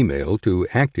an email to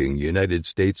Acting United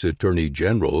States Attorney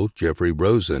General Jeffrey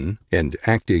Rosen and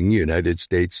Acting United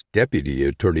States Deputy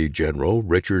Attorney General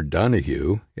Richard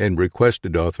Donahue and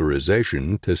requested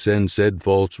authorization to send said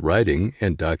false writing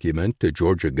and document to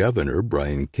Georgia Governor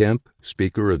Brian Kemp,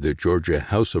 Speaker of the Georgia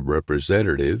House of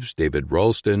Representatives David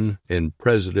Ralston, and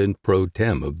President Pro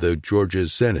Tem of the Georgia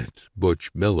Senate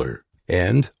Butch Miller.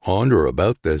 And on or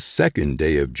about the 2nd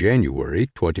day of January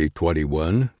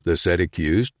 2021, the said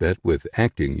accused met with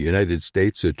Acting United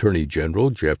States Attorney General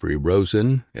Jeffrey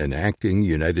Rosen and Acting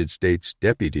United States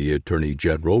Deputy Attorney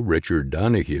General Richard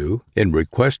Donahue and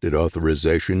requested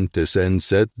authorization to send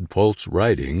said false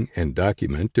writing and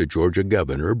document to Georgia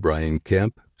Governor Brian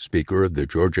Kemp, Speaker of the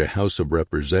Georgia House of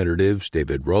Representatives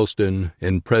David Ralston,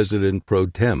 and President Pro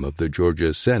Tem of the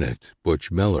Georgia Senate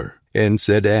Butch Miller. And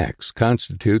said acts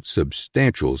constitute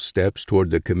substantial steps toward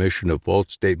the commission of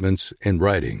false statements and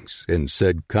writings, and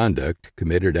said conduct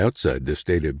committed outside the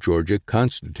state of Georgia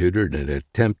constituted an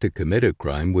attempt to commit a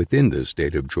crime within the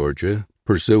state of Georgia,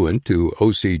 pursuant to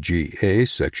OCGA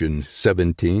Section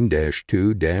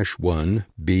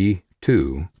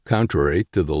 17-2-1B2, contrary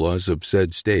to the laws of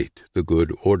said state, the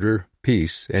good order,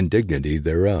 peace, and dignity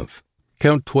thereof.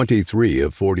 Count 23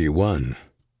 of 41.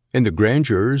 And the grand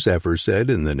jurors aforesaid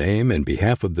in the name and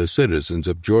behalf of the citizens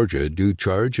of Georgia do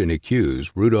charge and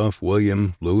accuse Rudolph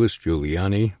William Louis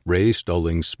Giuliani, Ray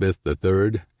Stallings Smith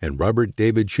III, and Robert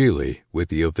David Shealy with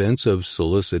the offense of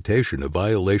solicitation of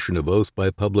violation of oath by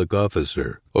public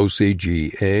officer,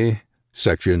 OCGA,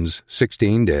 Sections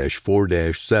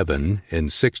 16-4-7 and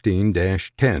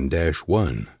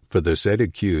 16-10-1. For the said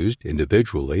accused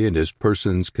individually and as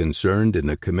persons concerned in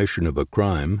the commission of a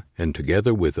crime, and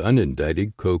together with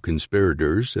unindicted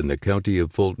co-conspirators in the county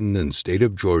of Fulton and state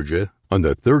of Georgia, on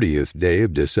the 30th day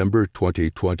of December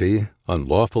 2020,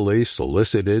 unlawfully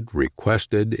solicited,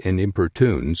 requested, and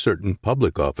importuned certain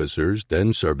public officers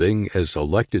then serving as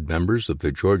elected members of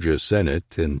the Georgia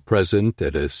Senate and present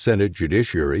at a Senate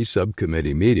Judiciary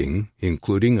Subcommittee meeting,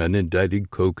 including unindicted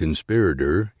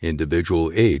co-conspirator,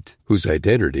 Individual 8, whose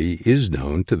identity is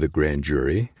known to the grand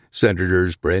jury,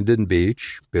 Senators Brandon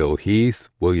Beach, Bill Heath,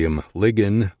 William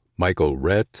Ligon, Michael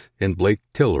Rhett, and Blake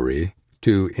Tillery,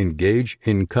 to engage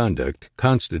in conduct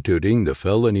constituting the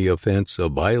felony offense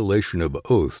of violation of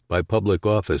oath by public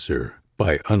officer,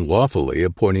 by unlawfully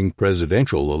appointing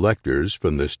presidential electors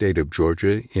from the state of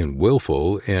Georgia in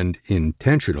willful and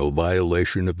intentional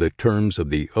violation of the terms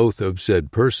of the oath of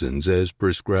said persons as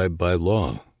prescribed by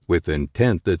law, with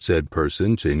intent that said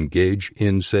persons engage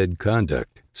in said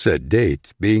conduct, said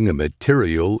date being a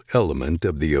material element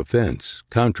of the offense,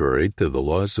 contrary to the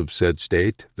laws of said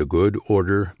state, the good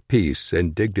order, peace,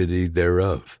 and dignity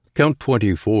thereof. Count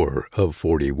 24 of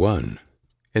 41.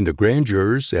 And the grand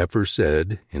jurors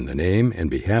aforesaid, in the name and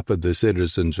behalf of the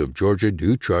citizens of Georgia,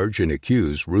 do charge and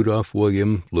accuse Rudolph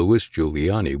William Louis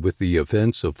Giuliani with the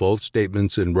offense of false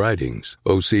statements in writings,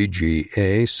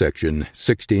 OCGA Section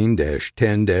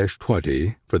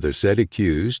 16-10-20, for the said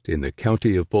accused in the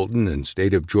county of Fulton and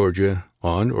state of Georgia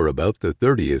on or about the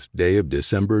 30th day of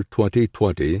December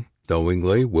 2020,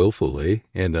 knowingly, willfully,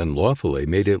 and unlawfully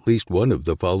made at least one of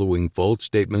the following false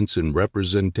statements and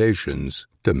representations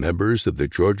to members of the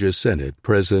Georgia Senate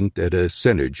present at a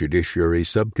Senate Judiciary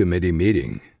Subcommittee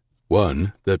meeting.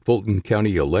 1. That Fulton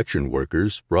County election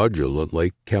workers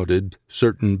fraudulently counted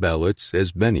certain ballots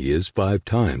as many as 5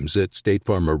 times at State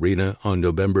Farm Arena on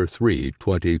November 3,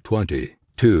 2020.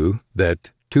 2.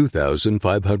 That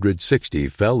 2,560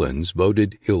 felons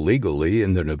voted illegally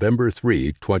in the November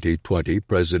 3, 2020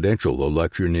 presidential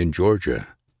election in Georgia.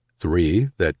 3.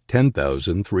 That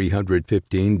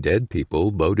 10,315 dead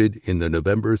people voted in the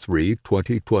November 3,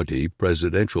 2020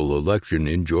 presidential election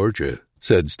in Georgia.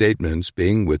 Said statements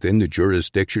being within the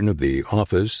jurisdiction of the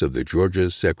Office of the Georgia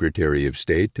Secretary of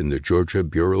State and the Georgia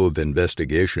Bureau of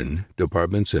Investigation,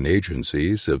 departments and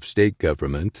agencies of state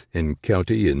government, and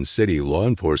county and city law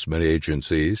enforcement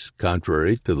agencies,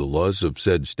 contrary to the laws of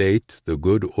said state, the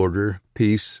good order,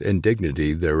 peace, and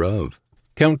dignity thereof.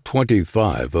 Count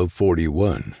 25 of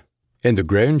 41. And the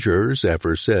grand jurors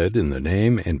aforesaid in the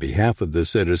name and behalf of the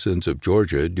citizens of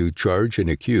Georgia do charge and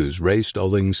accuse Ray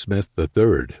Stallings Smith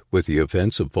III with the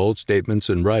offense of false statements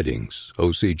in writings,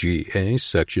 OCGA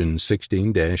Section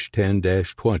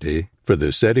 16-10-20, for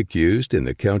the said accused in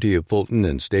the county of Fulton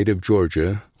and state of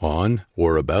Georgia on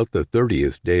or about the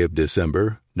 30th day of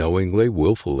December, knowingly,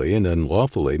 willfully, and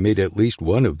unlawfully made at least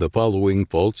one of the following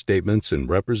false statements and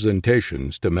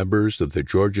representations to members of the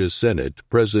Georgia Senate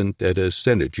present at a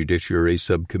Senate Judiciary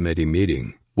Subcommittee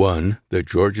meeting. 1. The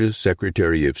Georgia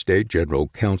Secretary of State General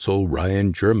Counsel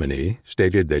Ryan Germany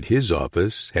stated that his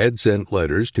office had sent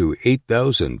letters to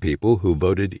 8,000 people who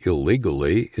voted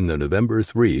illegally in the November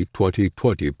 3,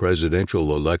 2020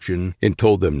 presidential election and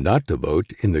told them not to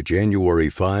vote in the January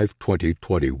 5,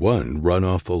 2021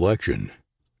 runoff election.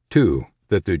 2.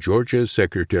 That the Georgia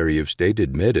Secretary of State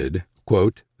admitted,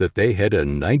 quote, that they had a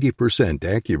 90%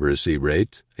 accuracy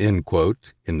rate, end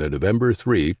quote, in the November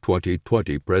 3,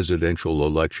 2020 presidential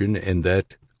election and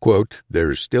that, quote,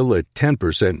 there's still a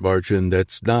 10% margin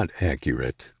that's not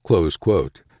accurate, close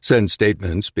quote. Said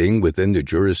statements being within the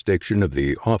jurisdiction of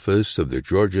the Office of the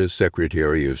Georgia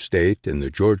Secretary of State and the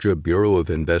Georgia Bureau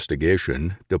of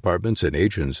Investigation, departments and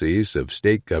agencies of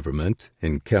state government,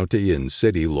 and county and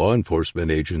city law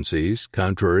enforcement agencies,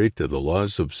 contrary to the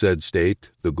laws of said state,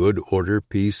 the good order,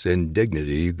 peace, and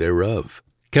dignity thereof.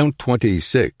 Count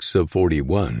 26 of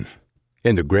 41.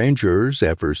 And the grand jurors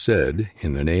aforesaid,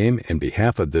 in the name and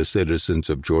behalf of the citizens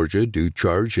of Georgia, do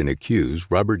charge and accuse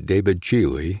Robert David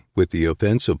Cheeley with the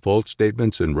offense of false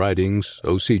statements in writings,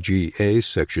 OCGA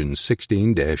Section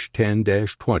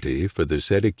 16-10-20, for the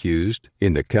said accused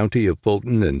in the county of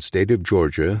Fulton and state of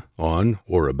Georgia on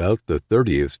or about the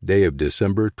 30th day of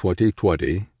December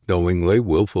 2020, knowingly,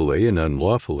 willfully, and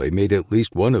unlawfully made at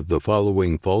least one of the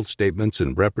following false statements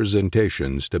and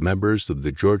representations to members of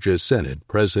the Georgia Senate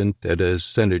present at a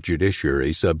Senate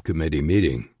Judiciary Subcommittee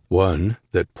meeting. 1.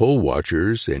 That poll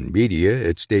watchers and media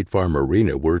at State Farm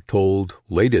Arena were told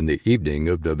late in the evening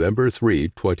of November 3,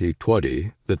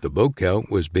 2020, that the vote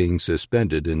count was being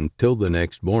suspended until the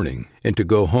next morning and to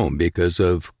go home because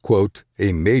of, quote,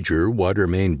 a major water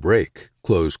main break,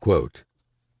 close quote.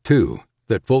 2.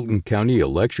 That Fulton County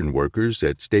election workers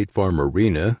at State Farm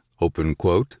Arena, open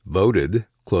quote, voted,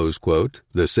 close quote,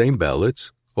 the same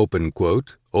ballots, open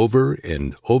quote, over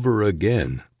and over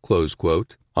again, close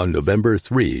quote, on November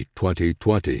 3,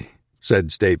 2020.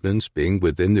 Said statements being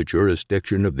within the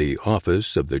jurisdiction of the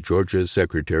Office of the Georgia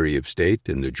Secretary of State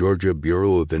and the Georgia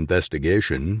Bureau of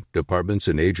Investigation, departments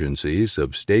and agencies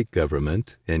of state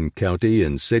government, and county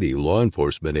and city law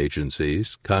enforcement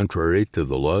agencies, contrary to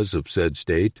the laws of said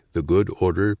state, the good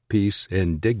order, peace,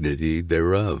 and dignity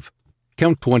thereof.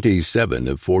 Count 27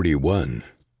 of 41.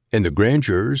 And the grand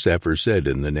jurors aforesaid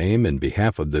in the name and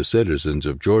behalf of the citizens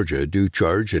of Georgia do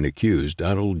charge and accuse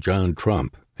Donald John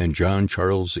Trump, and John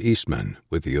Charles Eastman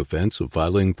with the offense of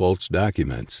filing false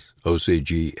documents,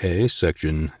 OCGA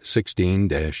Section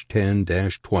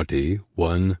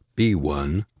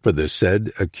 16-10-20(1)(b)(1), for the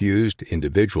said accused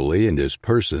individually and as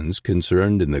persons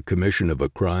concerned in the commission of a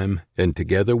crime, and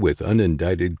together with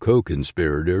unindicted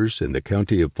co-conspirators in the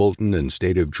county of Fulton and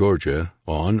state of Georgia,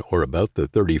 on or about the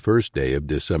 31st day of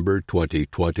December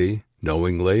 2020,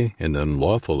 knowingly and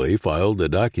unlawfully filed a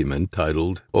document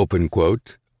titled, open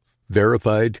quote,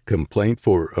 Verified Complaint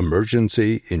for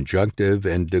Emergency, Injunctive,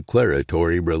 and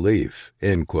Declaratory Relief,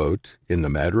 end quote, in the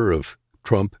matter of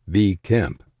Trump v.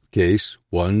 Kemp, Case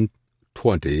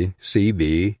 120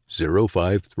 CV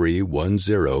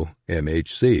 05310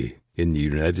 MHC, in the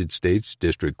United States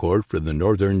District Court for the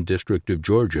Northern District of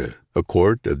Georgia, a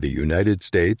court of the United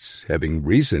States having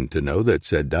reason to know that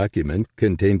said document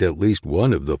contained at least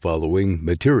one of the following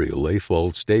materially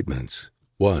false statements.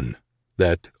 1.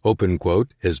 That, open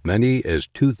quote, as many as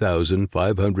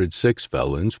 2,506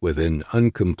 felons with an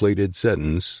uncompleted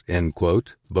sentence, end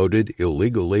quote, voted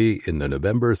illegally in the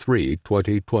November 3,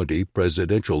 2020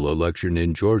 presidential election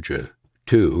in Georgia.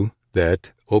 2.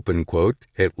 That, open quote,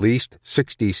 at least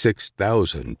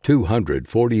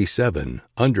 66,247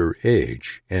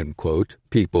 underage, end quote,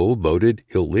 people voted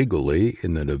illegally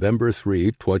in the November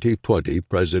 3, 2020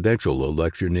 presidential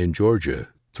election in Georgia.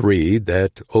 3.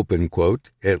 That, open quote,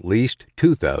 at least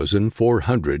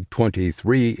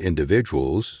 2,423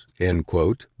 individuals, end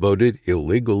quote, voted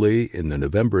illegally in the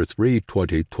November 3,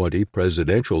 2020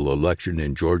 presidential election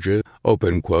in Georgia,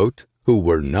 open quote, who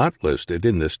were not listed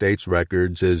in the state's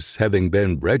records as having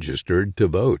been registered to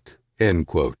vote, end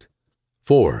quote.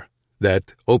 4.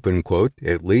 That, open quote,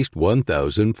 at least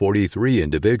 1,043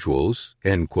 individuals,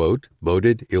 end quote,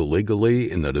 voted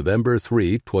illegally in the November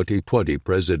 3, 2020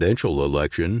 presidential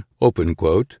election, open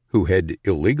quote, who had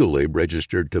illegally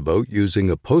registered to vote using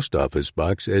a post office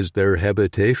box as their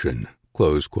habitation,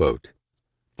 close quote.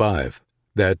 5.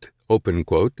 That, open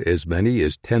quote, as many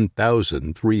as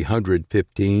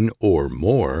 10,315 or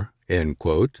more, end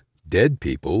quote, dead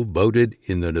people voted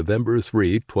in the November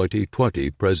 3,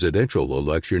 2020 presidential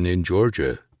election in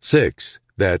Georgia. 6.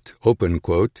 That, open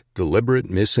quote, deliberate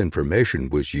misinformation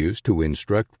was used to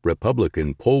instruct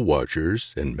Republican poll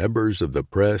watchers and members of the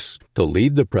press to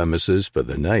leave the premises for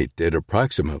the night at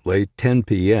approximately 10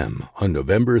 p.m. on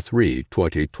November 3,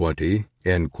 2020,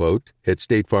 end quote, at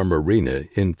State Farm Arena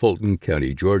in Fulton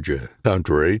County, Georgia,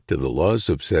 contrary to the laws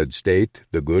of said state,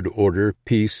 the good order,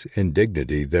 peace, and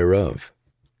dignity thereof.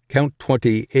 Count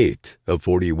 28 of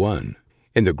 41.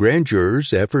 And the grand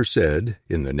jurors aforesaid,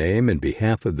 in the name and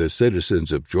behalf of the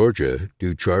citizens of Georgia,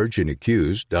 do charge and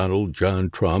accuse Donald John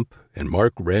Trump and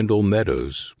Mark Randall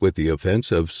Meadows with the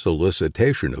offense of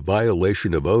solicitation of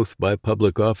violation of oath by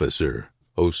public officer,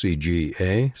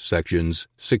 OCGA Sections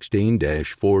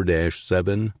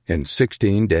 16-4-7 and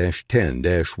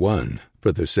 16-10-1,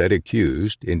 for the said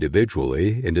accused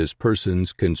individually and as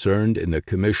persons concerned in the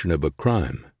commission of a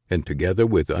crime, and together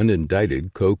with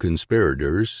unindicted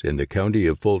co-conspirators in the county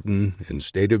of Fulton and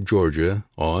state of Georgia,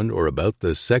 on or about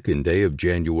the 2nd day of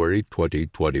January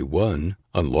 2021,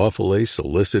 unlawfully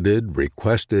solicited,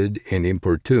 requested, and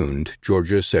importuned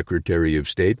Georgia Secretary of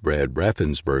State Brad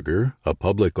Raffensperger, a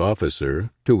public officer,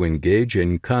 to engage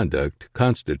in conduct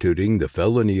constituting the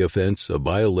felony offense of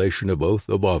violation of oath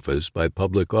of office by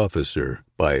public officer,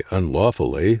 by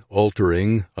unlawfully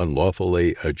altering,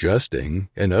 unlawfully adjusting,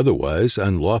 and otherwise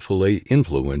unlawfully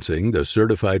influencing the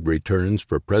certified returns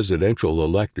for presidential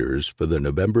electors for the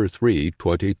November 3,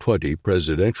 2020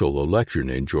 presidential election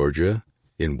in Georgia,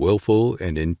 in willful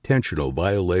and intentional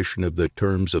violation of the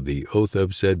terms of the oath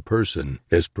of said person,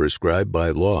 as prescribed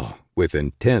by law, with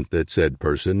intent that said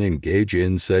person engage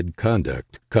in said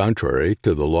conduct, contrary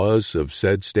to the laws of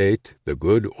said state, the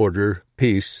good order,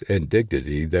 peace, and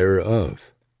dignity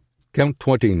thereof. Count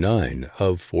 29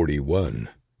 of 41.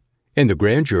 And the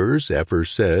grand jurors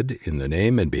aforesaid, in the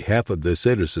name and behalf of the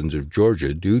citizens of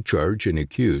Georgia, do charge and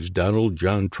accuse Donald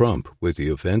John Trump with the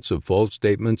offense of false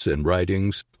statements and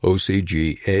writings,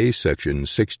 OCGA Section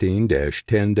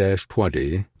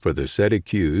 16-10-20, for the said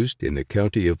accused in the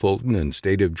county of Fulton and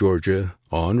state of Georgia,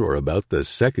 on or about the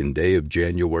 2nd day of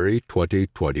January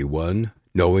 2021,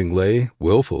 knowingly,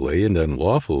 willfully, and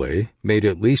unlawfully made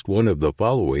at least one of the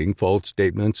following false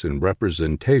statements and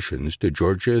representations to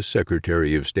Georgia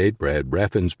Secretary of State Brad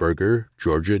Raffensperger,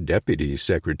 Georgia Deputy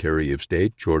Secretary of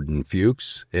State Jordan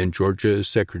Fuchs, and Georgia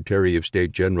Secretary of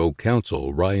State General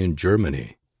Counsel Ryan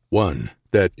Germany. 1.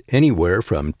 That anywhere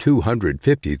from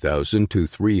 250,000 to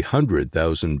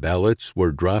 300,000 ballots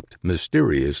were dropped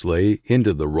mysteriously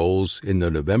into the rolls in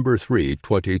the November 3,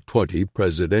 2020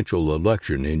 presidential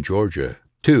election in Georgia.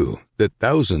 2. That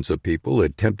thousands of people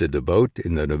attempted to vote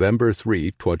in the November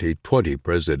 3, 2020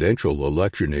 presidential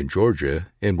election in Georgia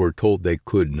and were told they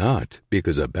could not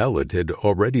because a ballot had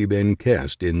already been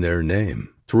cast in their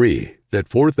name. 3. That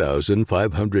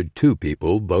 4,502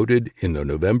 people voted in the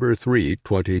November 3,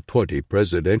 2020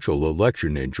 presidential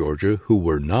election in Georgia who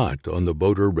were not on the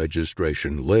voter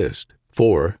registration list.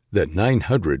 4. That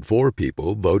 904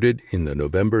 people voted in the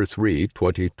November 3,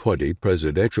 2020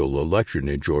 presidential election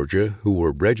in Georgia who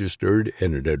were registered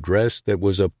in an address that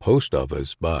was a post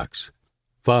office box.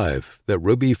 5. That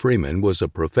Ruby Freeman was a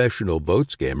professional vote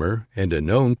scammer and a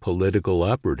known political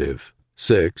operative.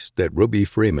 6. That Ruby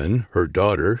Freeman, her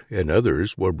daughter, and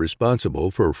others were responsible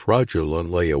for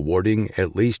fraudulently awarding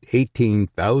at least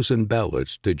 18,000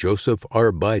 ballots to Joseph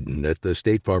R. Biden at the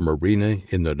State Farm Arena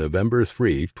in the November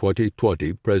 3,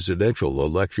 2020 presidential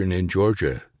election in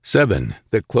Georgia. 7.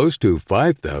 That close to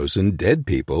 5,000 dead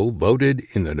people voted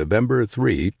in the November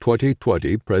 3,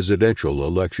 2020 presidential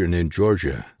election in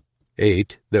Georgia.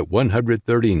 8. That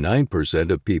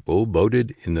 139% of people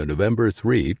voted in the November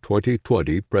 3,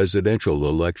 2020 presidential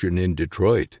election in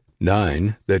Detroit.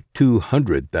 9. That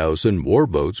 200,000 more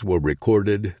votes were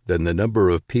recorded than the number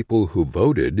of people who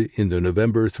voted in the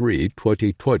November 3,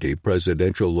 2020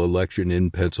 presidential election in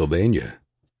Pennsylvania.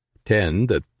 10.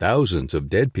 That thousands of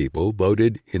dead people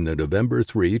voted in the November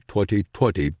 3,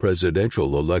 2020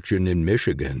 presidential election in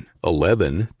Michigan.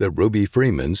 11. That Ruby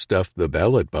Freeman stuffed the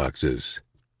ballot boxes.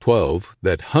 12.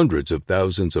 That hundreds of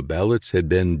thousands of ballots had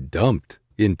been dumped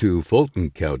into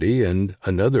Fulton County and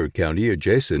another county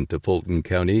adjacent to Fulton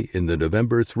County in the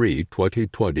November 3,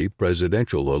 2020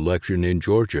 presidential election in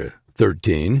Georgia.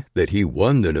 13. That he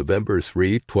won the November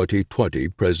 3, 2020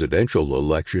 presidential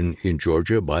election in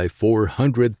Georgia by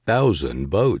 400,000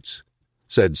 votes.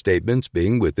 Said statements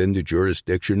being within the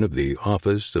jurisdiction of the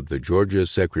Office of the Georgia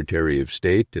Secretary of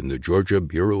State and the Georgia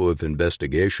Bureau of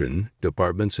Investigation,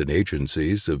 departments and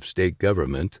agencies of state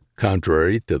government,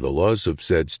 contrary to the laws of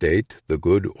said state, the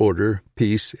good order,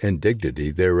 peace, and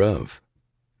dignity thereof.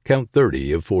 Count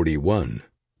 30 of 41.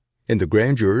 And the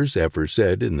grand jurors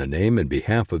aforesaid in the name and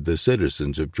behalf of the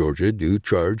citizens of Georgia do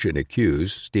charge and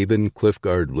accuse Stephen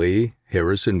Clifford Lee,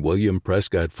 Harrison William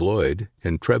Prescott Floyd,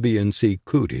 and Trevian C.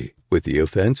 Cootie with the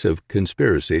offense of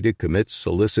conspiracy to commit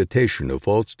solicitation of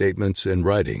false statements and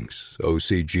writings,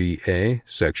 OCGA,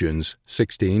 sections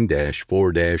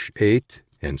 16-4-8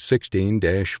 and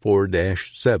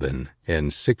 16-4-7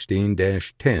 and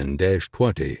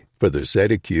 16-10-20, for the said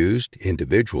accused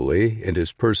individually and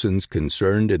as persons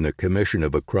concerned in the commission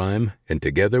of a crime, and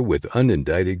together with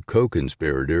unindicted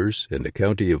co-conspirators in the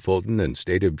county of Fulton and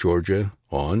state of Georgia,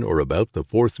 on or about the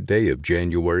 4th day of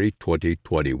January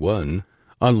 2021,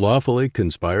 unlawfully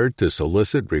conspired to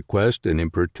solicit, request, and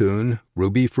importune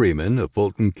Ruby Freeman, a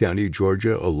Fulton County,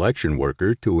 Georgia election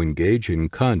worker, to engage in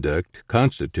conduct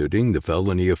constituting the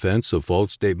felony offense of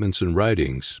false statements and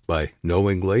writings by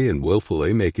knowingly and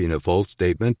willfully making a false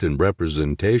statement and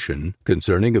representation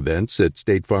concerning events at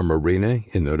State Farm Arena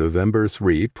in the November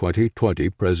 3, 2020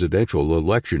 presidential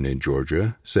election in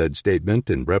Georgia, said statement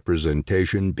and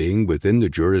representation being within the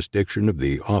jurisdiction of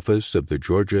the Office of the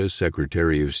Georgia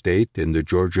Secretary of State and the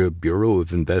Georgia Bureau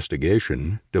of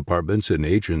Investigation, departments and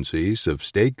agencies of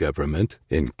state government,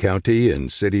 and county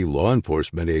and city law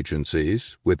enforcement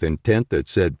agencies, with intent that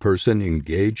said person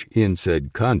engage in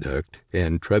said conduct,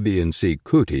 and Trevian C.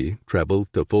 Cootie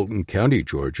traveled to Fulton County,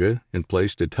 Georgia, and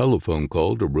placed a telephone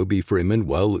call to Ruby Freeman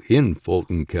while in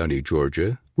Fulton County,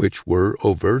 Georgia, which were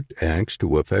overt acts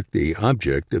to effect the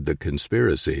object of the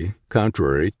conspiracy,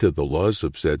 contrary to the laws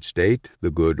of said state, the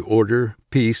good order,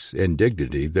 peace, and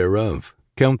dignity thereof.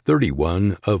 Count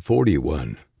 31 of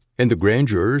 41. And the grand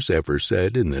jurors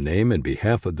aforesaid in the name and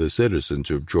behalf of the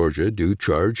citizens of Georgia do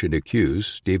charge and accuse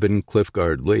Stephen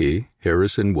Clifford Lee,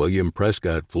 Harrison William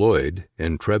Prescott Floyd,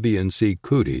 and Trevian C.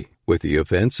 Cootie with the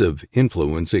offense of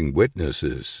influencing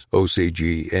witnesses,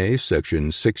 OCGA section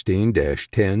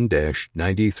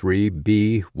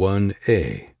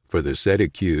 16-10-93B1A, for the said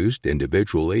accused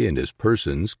individually and as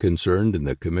persons concerned in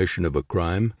the commission of a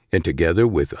crime, and together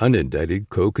with unindicted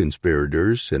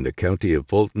co-conspirators in the county of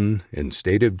Fulton and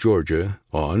state of Georgia,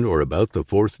 on or about the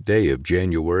 4th day of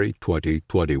January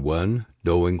 2021,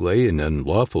 knowingly and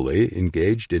unlawfully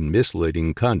engaged in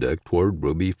misleading conduct toward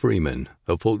Ruby Freeman,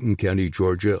 a Fulton County,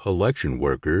 Georgia election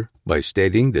worker, by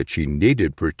stating that she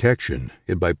needed protection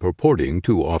and by purporting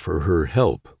to offer her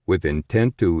help, with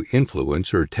intent to influence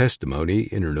her testimony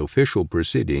in an official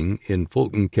proceeding in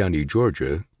Fulton County,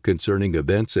 Georgia, concerning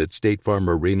events at State Farm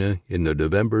Arena in the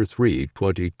November 3,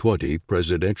 2020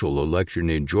 presidential election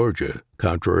in Georgia,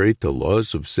 contrary to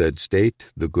laws of said state,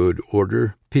 the good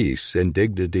order, peace, and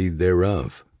dignity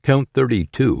thereof. Count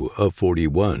 32 of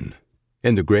 41.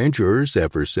 And the grand jurors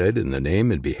aforesaid in the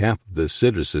name and behalf of the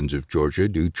citizens of Georgia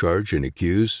do charge and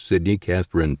accuse Sidney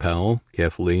Catherine Powell,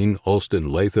 Kathleen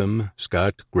Alston Latham,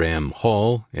 Scott Graham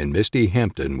Hall, and Misty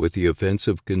Hampton with the offense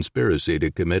of conspiracy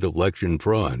to commit election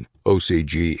fraud.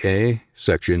 OCGA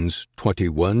Sections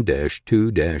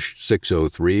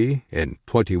 21-2-603 and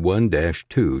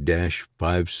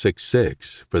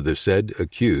 21-2-566 for the said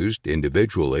accused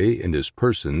individually and as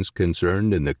persons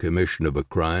concerned in the commission of a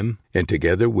crime, and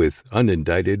together with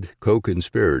unindicted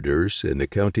co-conspirators in the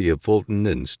county of Fulton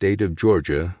and state of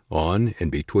Georgia on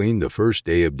and between the 1st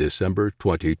day of December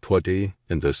 2020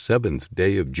 and the 7th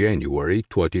day of January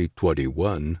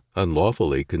 2021,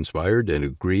 unlawfully conspired and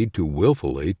agreed to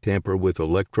willfully tamper with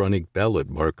electronic ballot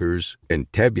markers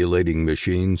and tabulating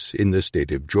machines in the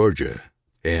state of Georgia.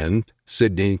 And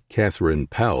Sidney Catherine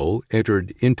Powell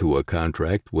entered into a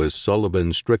contract with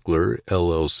Sullivan Strickler,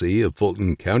 LLC of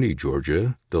Fulton County,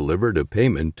 Georgia, delivered a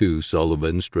payment to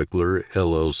Sullivan Strickler,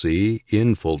 LLC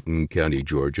in Fulton County,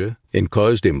 Georgia, and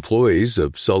caused employees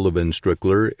of Sullivan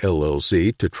Strickler,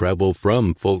 LLC to travel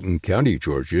from Fulton County,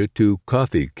 Georgia to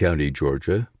Coffee County,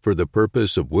 Georgia, for the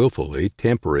purpose of willfully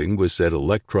tampering with said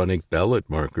electronic ballot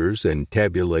markers and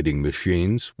tabulating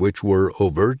machines, which were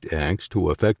overt acts to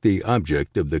affect the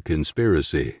object of the conspiracy.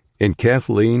 And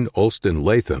Kathleen Alston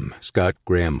Latham, Scott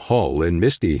Graham Hall, and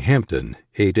Misty Hampton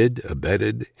aided,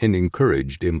 abetted, and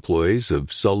encouraged employees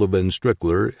of Sullivan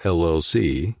Strickler,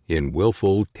 LLC, in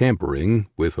willful tampering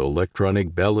with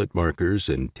electronic ballot markers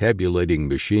and tabulating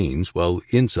machines while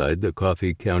inside the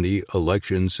Coffee County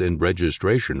Elections and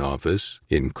Registration Office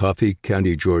in Coffee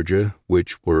County, Georgia,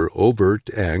 which were overt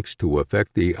acts to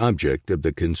affect the object of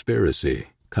the conspiracy,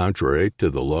 contrary to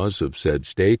the laws of said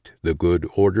state, the good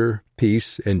order,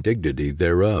 peace, and dignity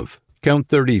thereof. Count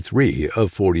 33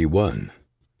 of 41.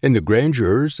 And the grand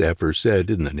jurors aforesaid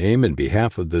in the name and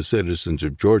behalf of the citizens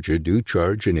of Georgia do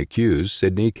charge and accuse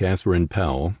Sidney Catherine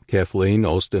Powell, Kathleen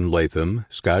Alston Latham,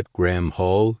 Scott Graham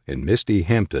Hall, and Misty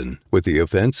Hampton with the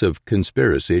offense of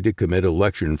conspiracy to commit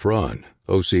election fraud.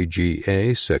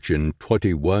 OCGA Section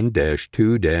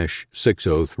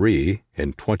 21-2-603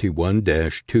 and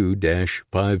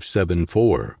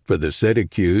 21-2-574 for the said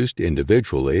accused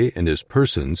individually and as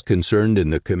persons concerned in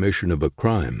the commission of a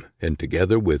crime, and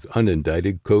together with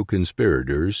unindicted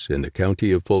co-conspirators in the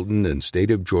county of Fulton and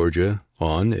state of Georgia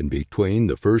on and between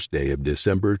the 1st day of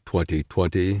December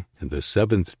 2020 and the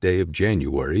 7th day of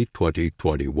January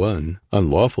 2021,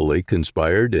 unlawfully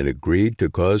conspired and agreed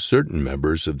to cause certain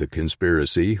members of the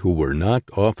conspiracy who were not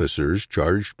officers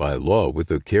charged by law with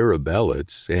the care of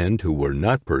ballots and who were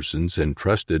not persons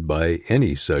entrusted by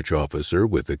any such officer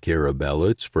with the care of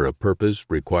ballots for a purpose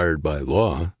required by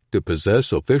law, to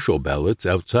possess official ballots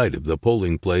outside of the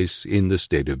polling place in the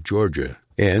state of Georgia.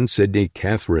 And Sidney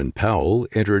Catherine Powell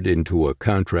entered into a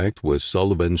contract with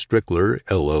Sullivan Strickler,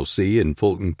 LLC in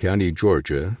Fulton County,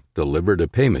 Georgia, delivered a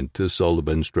payment to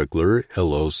Sullivan Strickler,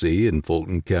 LLC in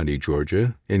Fulton County,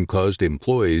 Georgia, and caused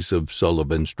employees of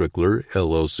Sullivan Strickler,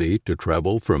 LLC to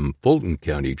travel from Fulton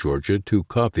County, Georgia to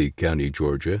Coffee County,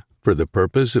 Georgia, for the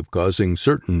purpose of causing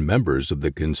certain members of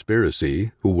the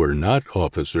conspiracy who were not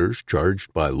officers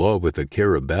charged by law with the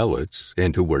care of ballots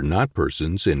and who were not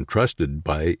persons entrusted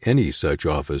by any such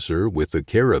officer with the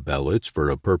care of ballots for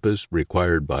a purpose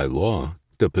required by law,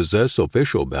 to possess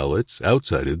official ballots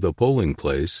outside of the polling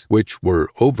place, which were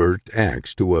overt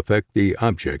acts to affect the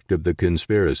object of the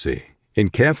conspiracy.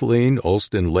 And Kathleen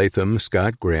Alston Latham,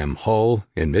 Scott Graham Hall,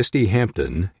 and Misty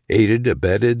Hampton aided,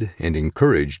 abetted, and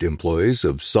encouraged employees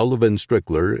of Sullivan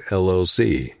Strickler,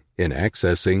 LLC, in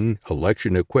accessing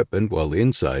election equipment while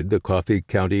inside the Coffee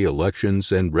County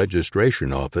Elections and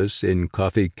Registration Office in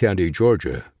Coffee County,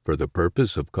 Georgia, for the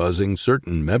purpose of causing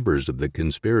certain members of the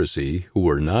conspiracy who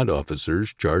were not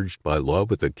officers charged by law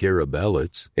with the care of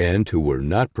ballots and who were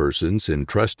not persons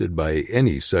entrusted by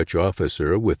any such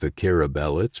officer with the care of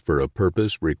ballots for a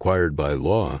purpose required by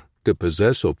law, to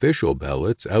possess official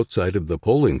ballots outside of the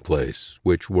polling place,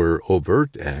 which were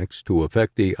overt acts to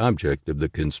affect the object of the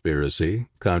conspiracy,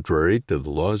 contrary to the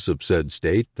laws of said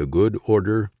state, the good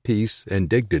order, peace, and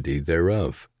dignity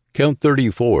thereof. Count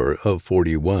 34 of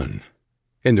 41.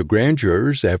 And the grand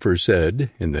jurors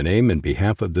aforesaid, in the name and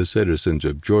behalf of the citizens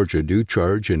of Georgia, do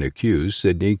charge and accuse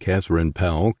Sidney Catherine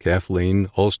Powell, Kathleen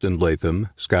Alston Latham,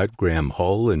 Scott Graham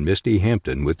Hall, and Misty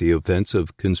Hampton with the offense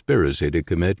of conspiracy to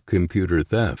commit computer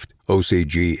theft.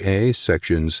 OCGA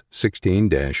Sections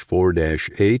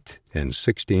 16-4-8 and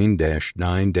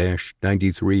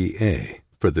 16-9-93A.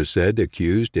 For the said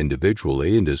accused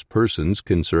individually and as persons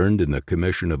concerned in the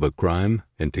commission of a crime,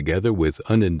 and together with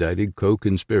unindicted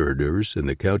co-conspirators in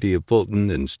the county of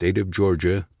Fulton and state of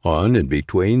Georgia, on and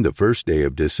between the 1st day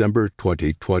of December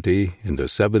 2020 and the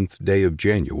 7th day of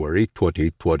January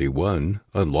 2021,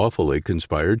 unlawfully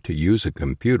conspired to use a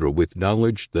computer with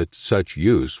knowledge that such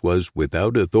use was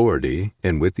without authority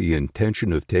and with the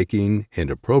intention of taking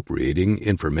and appropriating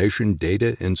information,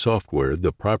 data, and software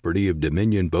the property of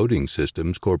Dominion Voting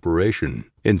Systems Corporation.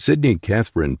 And Sidney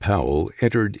Catherine Powell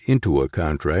entered into a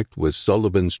contract with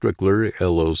Sullivan Strickler,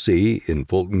 LLC in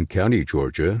Fulton County,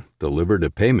 Georgia, delivered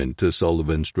a payment to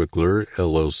Sullivan Strickler,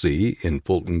 LLC in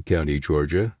Fulton County,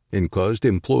 Georgia, and caused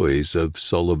employees of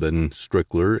Sullivan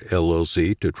Strickler,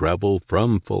 LLC to travel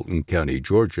from Fulton County,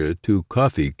 Georgia to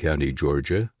Coffee County,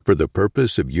 Georgia, for the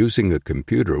purpose of using a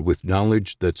computer with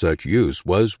knowledge that such use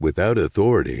was without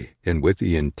authority and with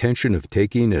the intention of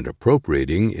taking and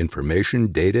appropriating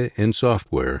information, data, and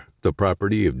software, the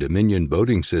property of Dominion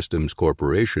Voting Systems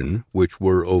Corporation, which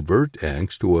were overt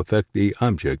acts to affect the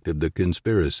object of the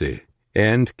conspiracy.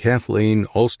 And Kathleen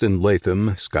Alston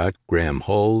Latham, Scott Graham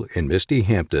Hall, and Misty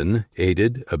Hampton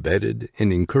aided, abetted,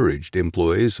 and encouraged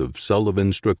employees of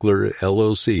Sullivan Strickler,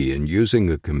 LLC in using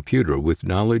a computer with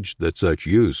knowledge that such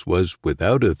use was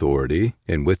without authority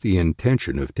and with the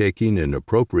intention of taking and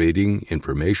appropriating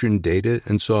information, data,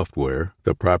 and software,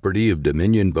 the property of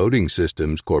Dominion Voting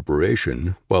Systems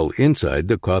Corporation, while inside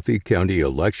the Coffee County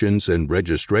Elections and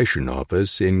Registration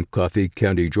Office in Coffee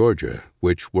County, Georgia,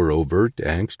 which were overt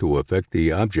acts to affect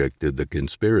the object of the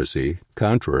conspiracy,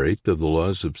 contrary to the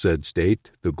laws of said state,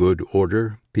 the good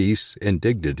order, peace, and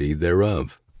dignity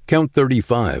thereof. Count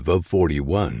 35 of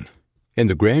 41. And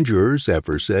the grand jurors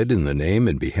aforesaid in the name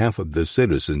and behalf of the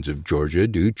citizens of Georgia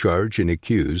do charge and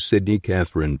accuse Sidney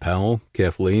Catherine Powell,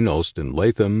 Kathleen Alston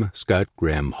Latham, Scott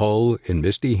Graham Hall, and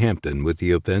Misty Hampton with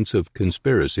the offense of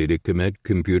conspiracy to commit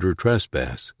computer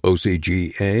trespass.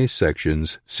 OCGA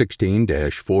Sections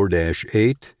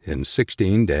 16-4-8 and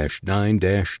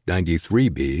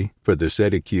 16-9-93B for the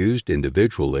said accused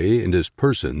individually and as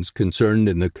persons concerned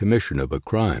in the commission of a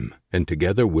crime, and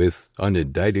together with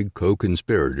unindicted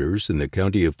co-conspirators in the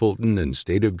county of Fulton and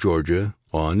state of Georgia,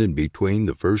 on and between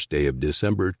the 1st day of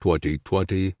December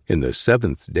 2020 and the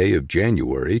 7th day of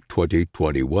January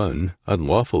 2021,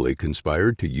 unlawfully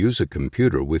conspired to use a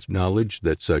computer with knowledge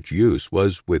that such use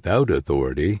was without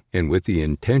authority and with the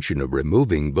intention of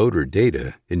removing voter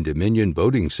data and Dominion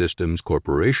Voting Systems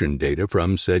Corporation data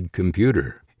from said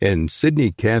computer. And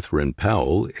Sidney Catherine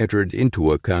Powell entered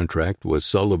into a contract with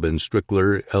Sullivan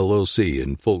Strickler, LLC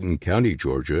in Fulton County,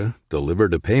 Georgia,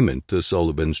 delivered a payment to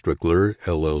Sullivan Strickler,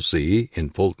 LLC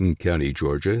in Fulton County,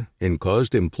 Georgia, and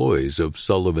caused employees of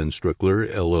Sullivan Strickler,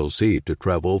 LLC to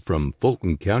travel from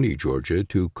Fulton County, Georgia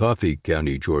to Coffee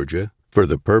County, Georgia, for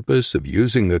the purpose of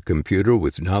using a computer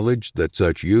with knowledge that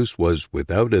such use was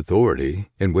without authority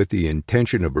and with the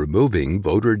intention of removing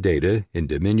voter data and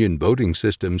Dominion Voting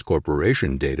Systems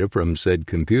Corporation data from said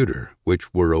computer,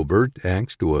 which were overt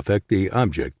acts to affect the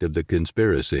object of the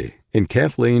conspiracy. And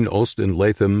Kathleen Alston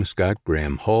Latham, Scott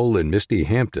Graham Hall, and Misty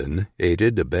Hampton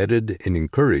aided, abetted, and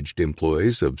encouraged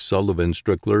employees of Sullivan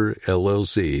Strickler,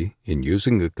 LLC in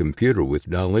using a computer with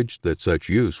knowledge that such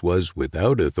use was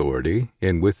without authority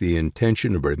and with the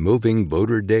intention of removing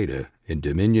voter data and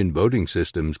Dominion Voting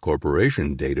Systems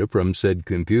Corporation data from said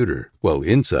computer, while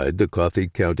inside the Coffee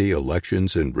County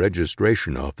Elections and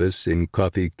Registration Office in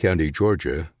Coffee County,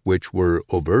 Georgia, which were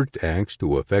overt acts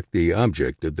to affect the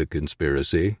object of the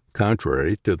conspiracy,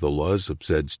 contrary to the laws of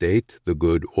said state, the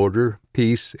good order,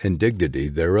 peace, and dignity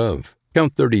thereof.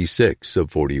 Count 36 of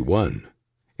 41.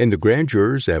 And the grand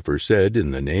jurors aforesaid in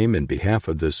the name and behalf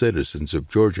of the citizens of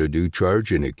Georgia do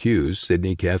charge and accuse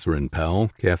Sidney Catherine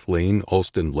Powell, Kathleen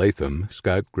Alston Latham,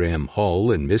 Scott Graham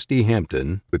Hall, and Misty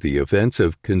Hampton with the offense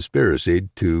of conspiracy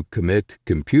to commit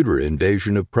computer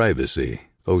invasion of privacy.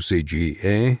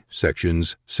 OCGA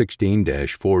Sections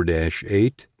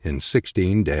 16-4-8 and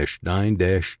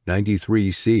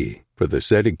 16-9-93C for the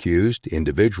said accused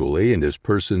individually and as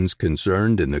persons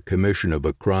concerned in the commission of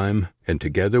a crime, and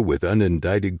together with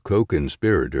unindicted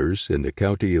co-conspirators in the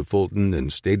county of Fulton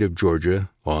and state of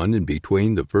Georgia, on and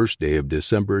between the 1st day of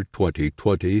December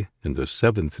 2020 and the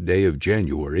 7th day of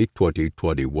January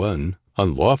 2021,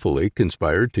 unlawfully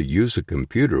conspired to use a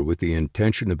computer with the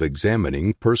intention of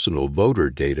examining personal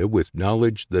voter data with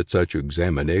knowledge that such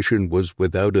examination was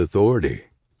without authority.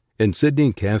 And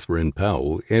Sidney Catherine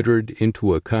Powell entered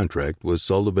into a contract with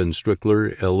Sullivan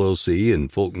Strickler, LLC in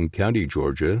Fulton County,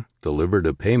 Georgia, delivered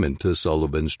a payment to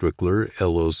Sullivan Strickler,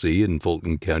 LLC in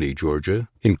Fulton County, Georgia,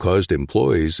 and caused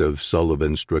employees of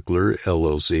Sullivan Strickler,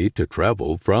 LLC to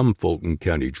travel from Fulton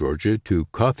County, Georgia to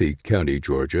Coffee County,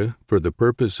 Georgia, for the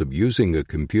purpose of using a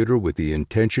computer with the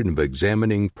intention of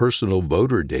examining personal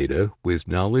voter data with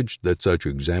knowledge that such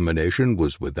examination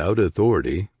was without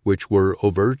authority, which were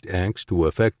overt acts to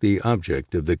affect the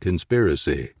object of the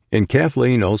conspiracy. And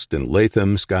Kathleen Alston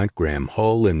Latham, Scott Graham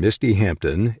Hall, and Misty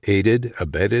Hampton aided,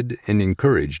 abetted, and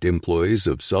encouraged employees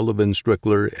of Sullivan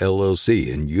Strickler, LLC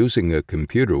in using a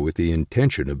computer with the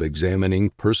intention of examining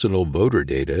personal voter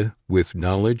data with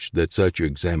knowledge that such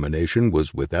examination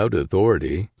was without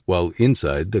authority while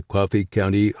inside the Coffee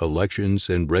County Elections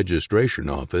and Registration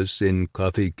Office in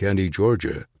Coffee County,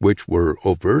 Georgia, which were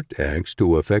overt acts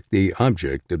to affect the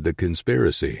object of the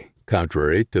conspiracy,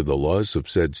 contrary to the laws of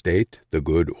said state, the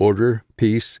good order,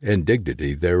 peace, and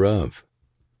dignity thereof.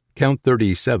 Count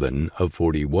 37 of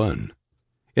 41.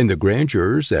 And the grand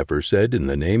jurors aforesaid in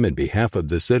the name and behalf of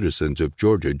the citizens of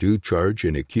Georgia do charge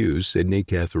and accuse Sidney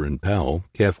Catherine Powell,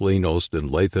 Kathleen Alston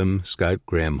Latham, Scott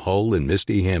Graham Hall, and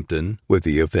Misty Hampton with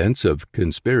the offense of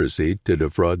conspiracy to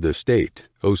defraud the state,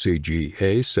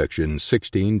 OCGA Section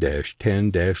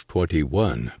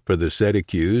 16-10-21, for the said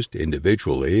accused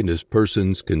individually and as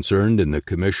persons concerned in the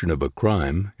commission of a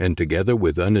crime, and together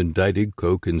with unindicted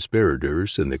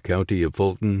co-conspirators in the county of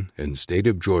Fulton and state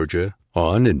of Georgia,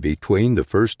 on and between the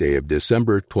 1st day of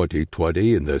December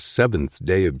 2020 and the 7th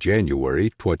day of January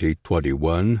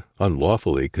 2021,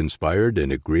 unlawfully conspired and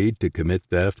agreed to commit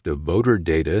theft of voter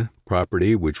data,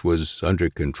 property which was under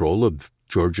control of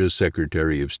Georgia's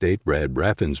Secretary of State Brad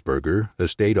Raffensperger, a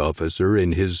state officer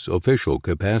in his official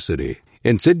capacity.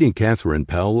 And Sidney Catherine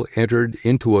Powell entered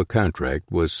into a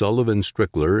contract with Sullivan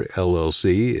Strickler,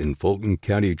 LLC in Fulton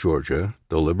County, Georgia,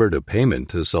 delivered a payment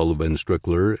to Sullivan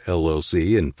Strickler,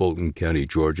 LLC in Fulton County,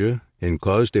 Georgia, and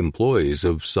caused employees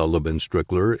of Sullivan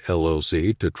Strickler,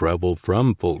 LLC to travel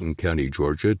from Fulton County,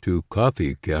 Georgia to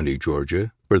Coffee County,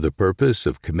 Georgia, for the purpose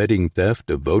of committing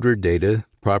theft of voter data,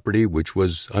 property which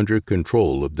was under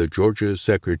control of the Georgia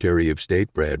Secretary of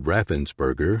State Brad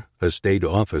Raffensperger, a state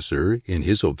officer in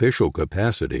his official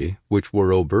capacity, which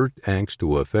were overt acts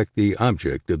to affect the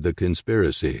object of the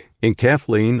conspiracy. And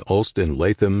Kathleen Alston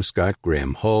Latham, Scott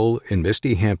Graham Hall, and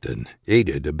Misty Hampton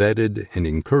aided, abetted, and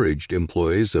encouraged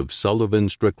employees of Sullivan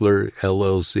Strickler,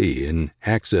 LLC in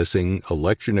accessing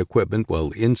election equipment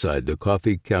while inside the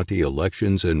Coffee County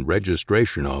Elections and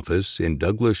Registration Office in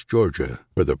Douglas, Georgia,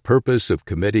 for the purpose of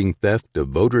committing theft of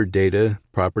voter data,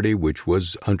 property which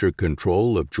was under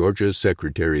control of Georgia's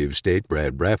Secretary of State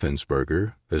Brad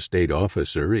Raffensperger, a state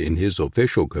officer in his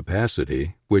official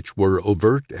capacity, which were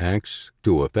overt acts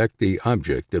to affect the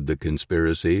object of the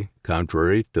conspiracy,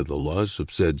 contrary to the laws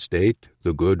of said state,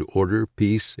 the good order,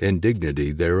 peace, and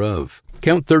dignity thereof.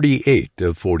 Count 38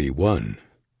 of 41.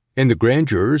 And the grand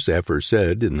jurors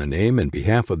aforesaid in the name and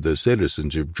behalf of the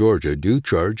citizens of Georgia do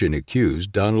charge and accuse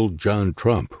Donald John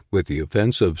Trump with the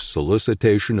offense of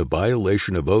solicitation of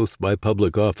violation of oath by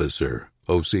public officer,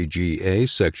 OCGA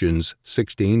Sections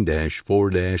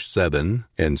 16-4-7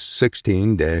 and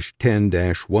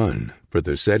 16-10-1, for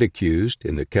the said accused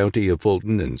in the county of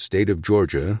Fulton and state of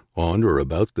Georgia on or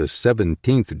about the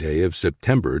 17th day of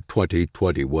September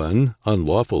 2021,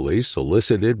 unlawfully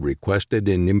solicited, requested,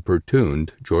 and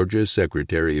importuned Georgia's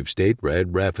Secretary of State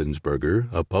Brad Raffensperger,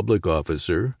 a public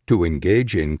officer, to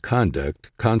engage in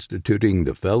conduct constituting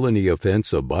the felony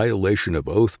offense of violation of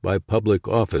oath by public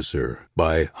officer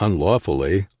by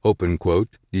unlawfully, open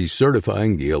quote,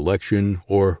 decertifying the election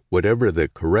or whatever the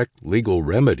correct legal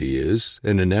remedy is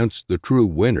and announce the true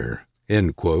winner,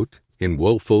 end quote, in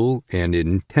willful and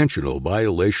intentional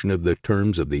violation of the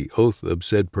terms of the oath of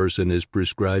said person as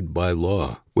prescribed by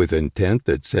law, with intent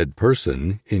that said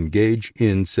person engage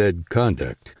in said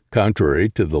conduct, contrary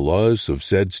to the laws of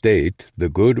said state, the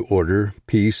good order,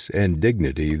 peace, and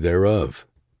dignity thereof.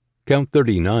 Count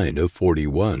 39 of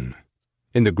 41.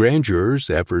 And the grand jurors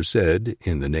aforesaid,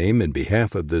 in the name and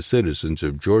behalf of the citizens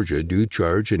of Georgia, do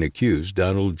charge and accuse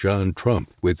Donald John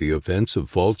Trump with the offense of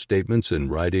false statements and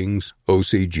writings,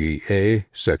 OCGA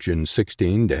Section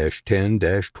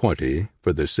 16-10-20,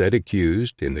 for the said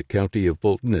accused in the county of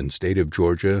Fulton and state of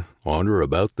Georgia on or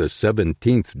about the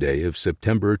 17th day of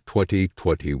September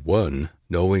 2021,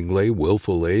 knowingly,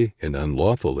 willfully, and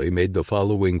unlawfully made the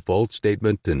following false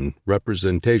statement and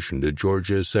representation to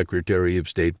Georgia's Secretary of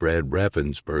State Brad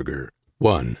Raffensperger.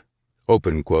 1.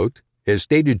 Open quote, as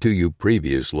stated to you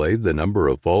previously, the number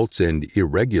of false and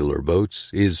irregular votes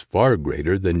is far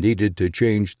greater than needed to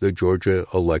change the Georgia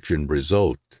election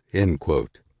result, end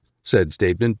quote. Said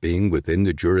statement being within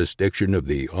the jurisdiction of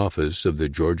the Office of the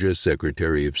Georgia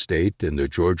Secretary of State and the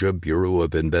Georgia Bureau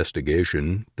of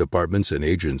Investigation, departments and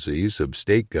agencies of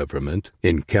state government,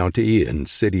 in county and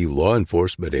city law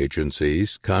enforcement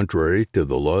agencies, contrary to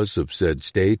the laws of said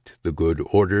state, the good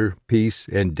order, peace,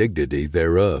 and dignity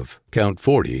thereof. Count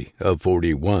 40 of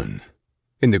 41.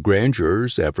 In the grand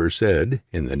jurors aforesaid,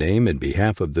 in the name and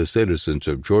behalf of the citizens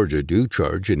of Georgia, do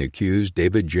charge and accuse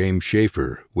David James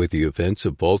Schaefer with the offense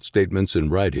of false statements and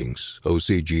writings,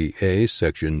 OCGA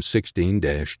Section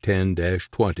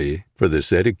 16-10-20, for the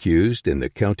said accused in the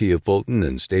county of Fulton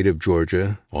and state of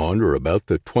Georgia, on or about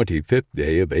the 25th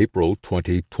day of April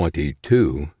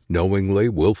 2022, knowingly,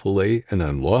 willfully, and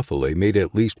unlawfully made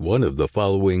at least one of the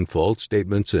following false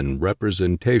statements and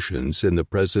representations in the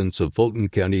presence of Fulton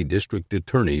County District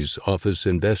Attorney's Office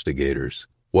investigators.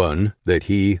 1. That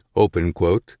he, open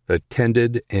quote,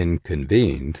 attended and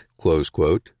convened, close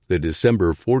quote, the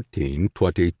December 14,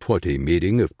 2020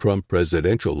 meeting of Trump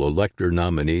presidential elector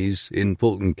nominees in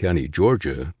Fulton County,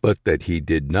 Georgia, but that he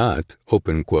did not,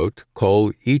 open quote,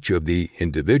 call each of the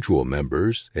individual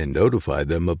members and notify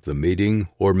them of the meeting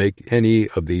or make any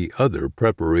of the other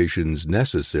preparations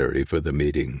necessary for the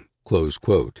meeting, close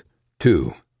quote.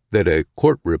 2. That a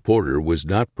court reporter was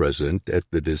not present at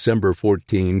the December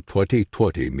 14,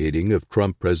 2020 meeting of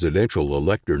Trump presidential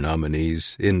elector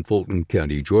nominees in Fulton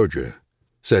County, Georgia.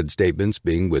 Said statements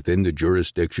being within the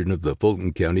jurisdiction of the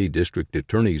Fulton County District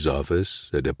Attorney's Office,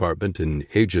 a department and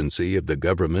agency of the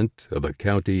government of a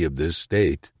county of this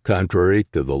state, contrary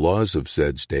to the laws of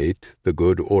said state, the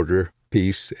good order,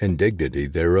 peace, and dignity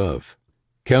thereof.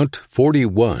 Count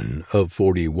 41 of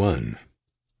 41.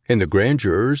 In the grand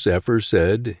jurors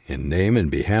aforesaid, in name and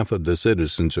behalf of the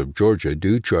citizens of Georgia,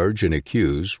 do charge and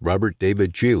accuse Robert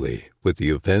David Geely with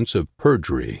the offense of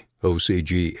perjury,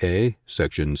 OCGA,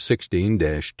 Section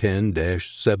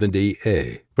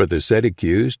 16-10-70A, for the said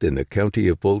accused in the county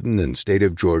of Fulton and state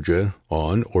of Georgia,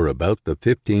 on or about the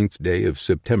 15th day of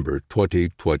September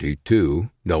 2022,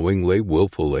 knowingly,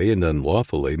 willfully, and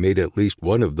unlawfully made at least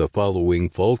one of the following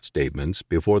false statements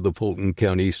before the Fulton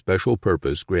County Special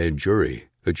Purpose Grand Jury,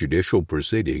 a judicial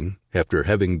proceeding, after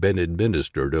having been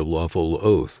administered a lawful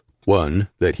oath. 1.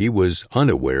 That he was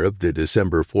unaware of the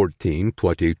December 14,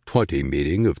 2020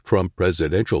 meeting of Trump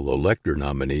presidential elector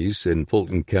nominees in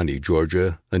Fulton County,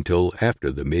 Georgia, until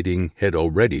after the meeting had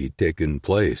already taken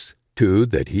place. 2.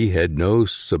 That he had no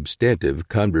substantive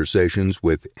conversations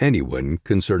with anyone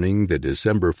concerning the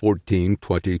December 14,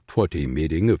 2020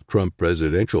 meeting of Trump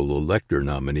presidential elector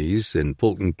nominees in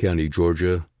Fulton County,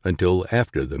 Georgia, until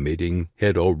after the meeting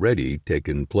had already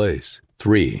taken place.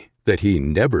 3. That he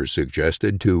never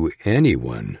suggested to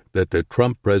anyone that the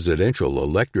Trump presidential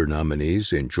elector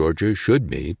nominees in Georgia should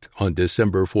meet on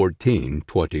December 14,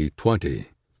 2020.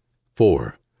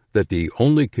 4. That the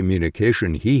only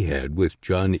communication he had with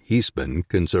John Eastman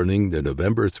concerning the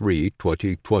November 3,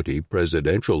 2020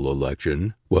 presidential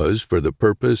election was for the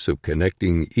purpose of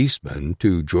connecting Eastman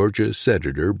to Georgia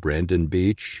Senator Brandon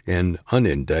Beach and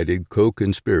unindicted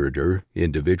co-conspirator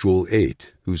Individual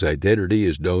 8, whose identity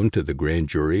is known to the grand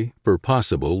jury for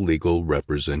possible legal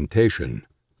representation.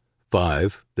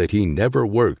 5. That he never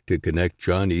worked to connect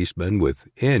John Eastman with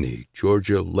any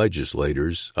Georgia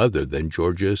legislators other than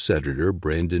Georgia Senator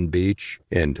Brandon Beach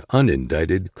and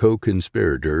unindicted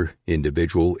co-conspirator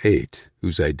Individual 8,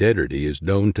 whose identity is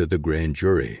known to the grand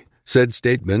jury. Said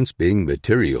statements being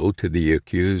material to the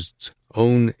accused's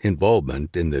own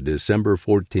involvement in the December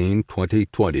 14,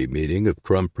 2020 meeting of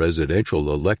Trump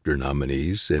presidential elector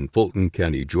nominees in Fulton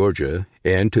County, Georgia,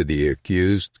 and to the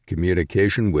accused's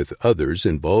communication with others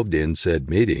involved in said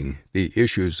meeting, the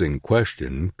issues in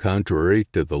question, contrary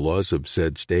to the laws of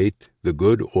said state, the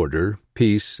good order,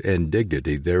 peace, and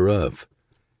dignity thereof.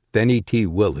 Fannie T.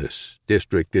 Willis,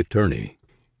 District Attorney.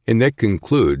 And that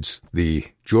concludes the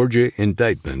Georgia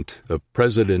indictment of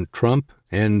President Trump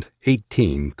and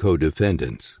 18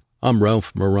 co-defendants. I'm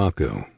Ralph Morocco.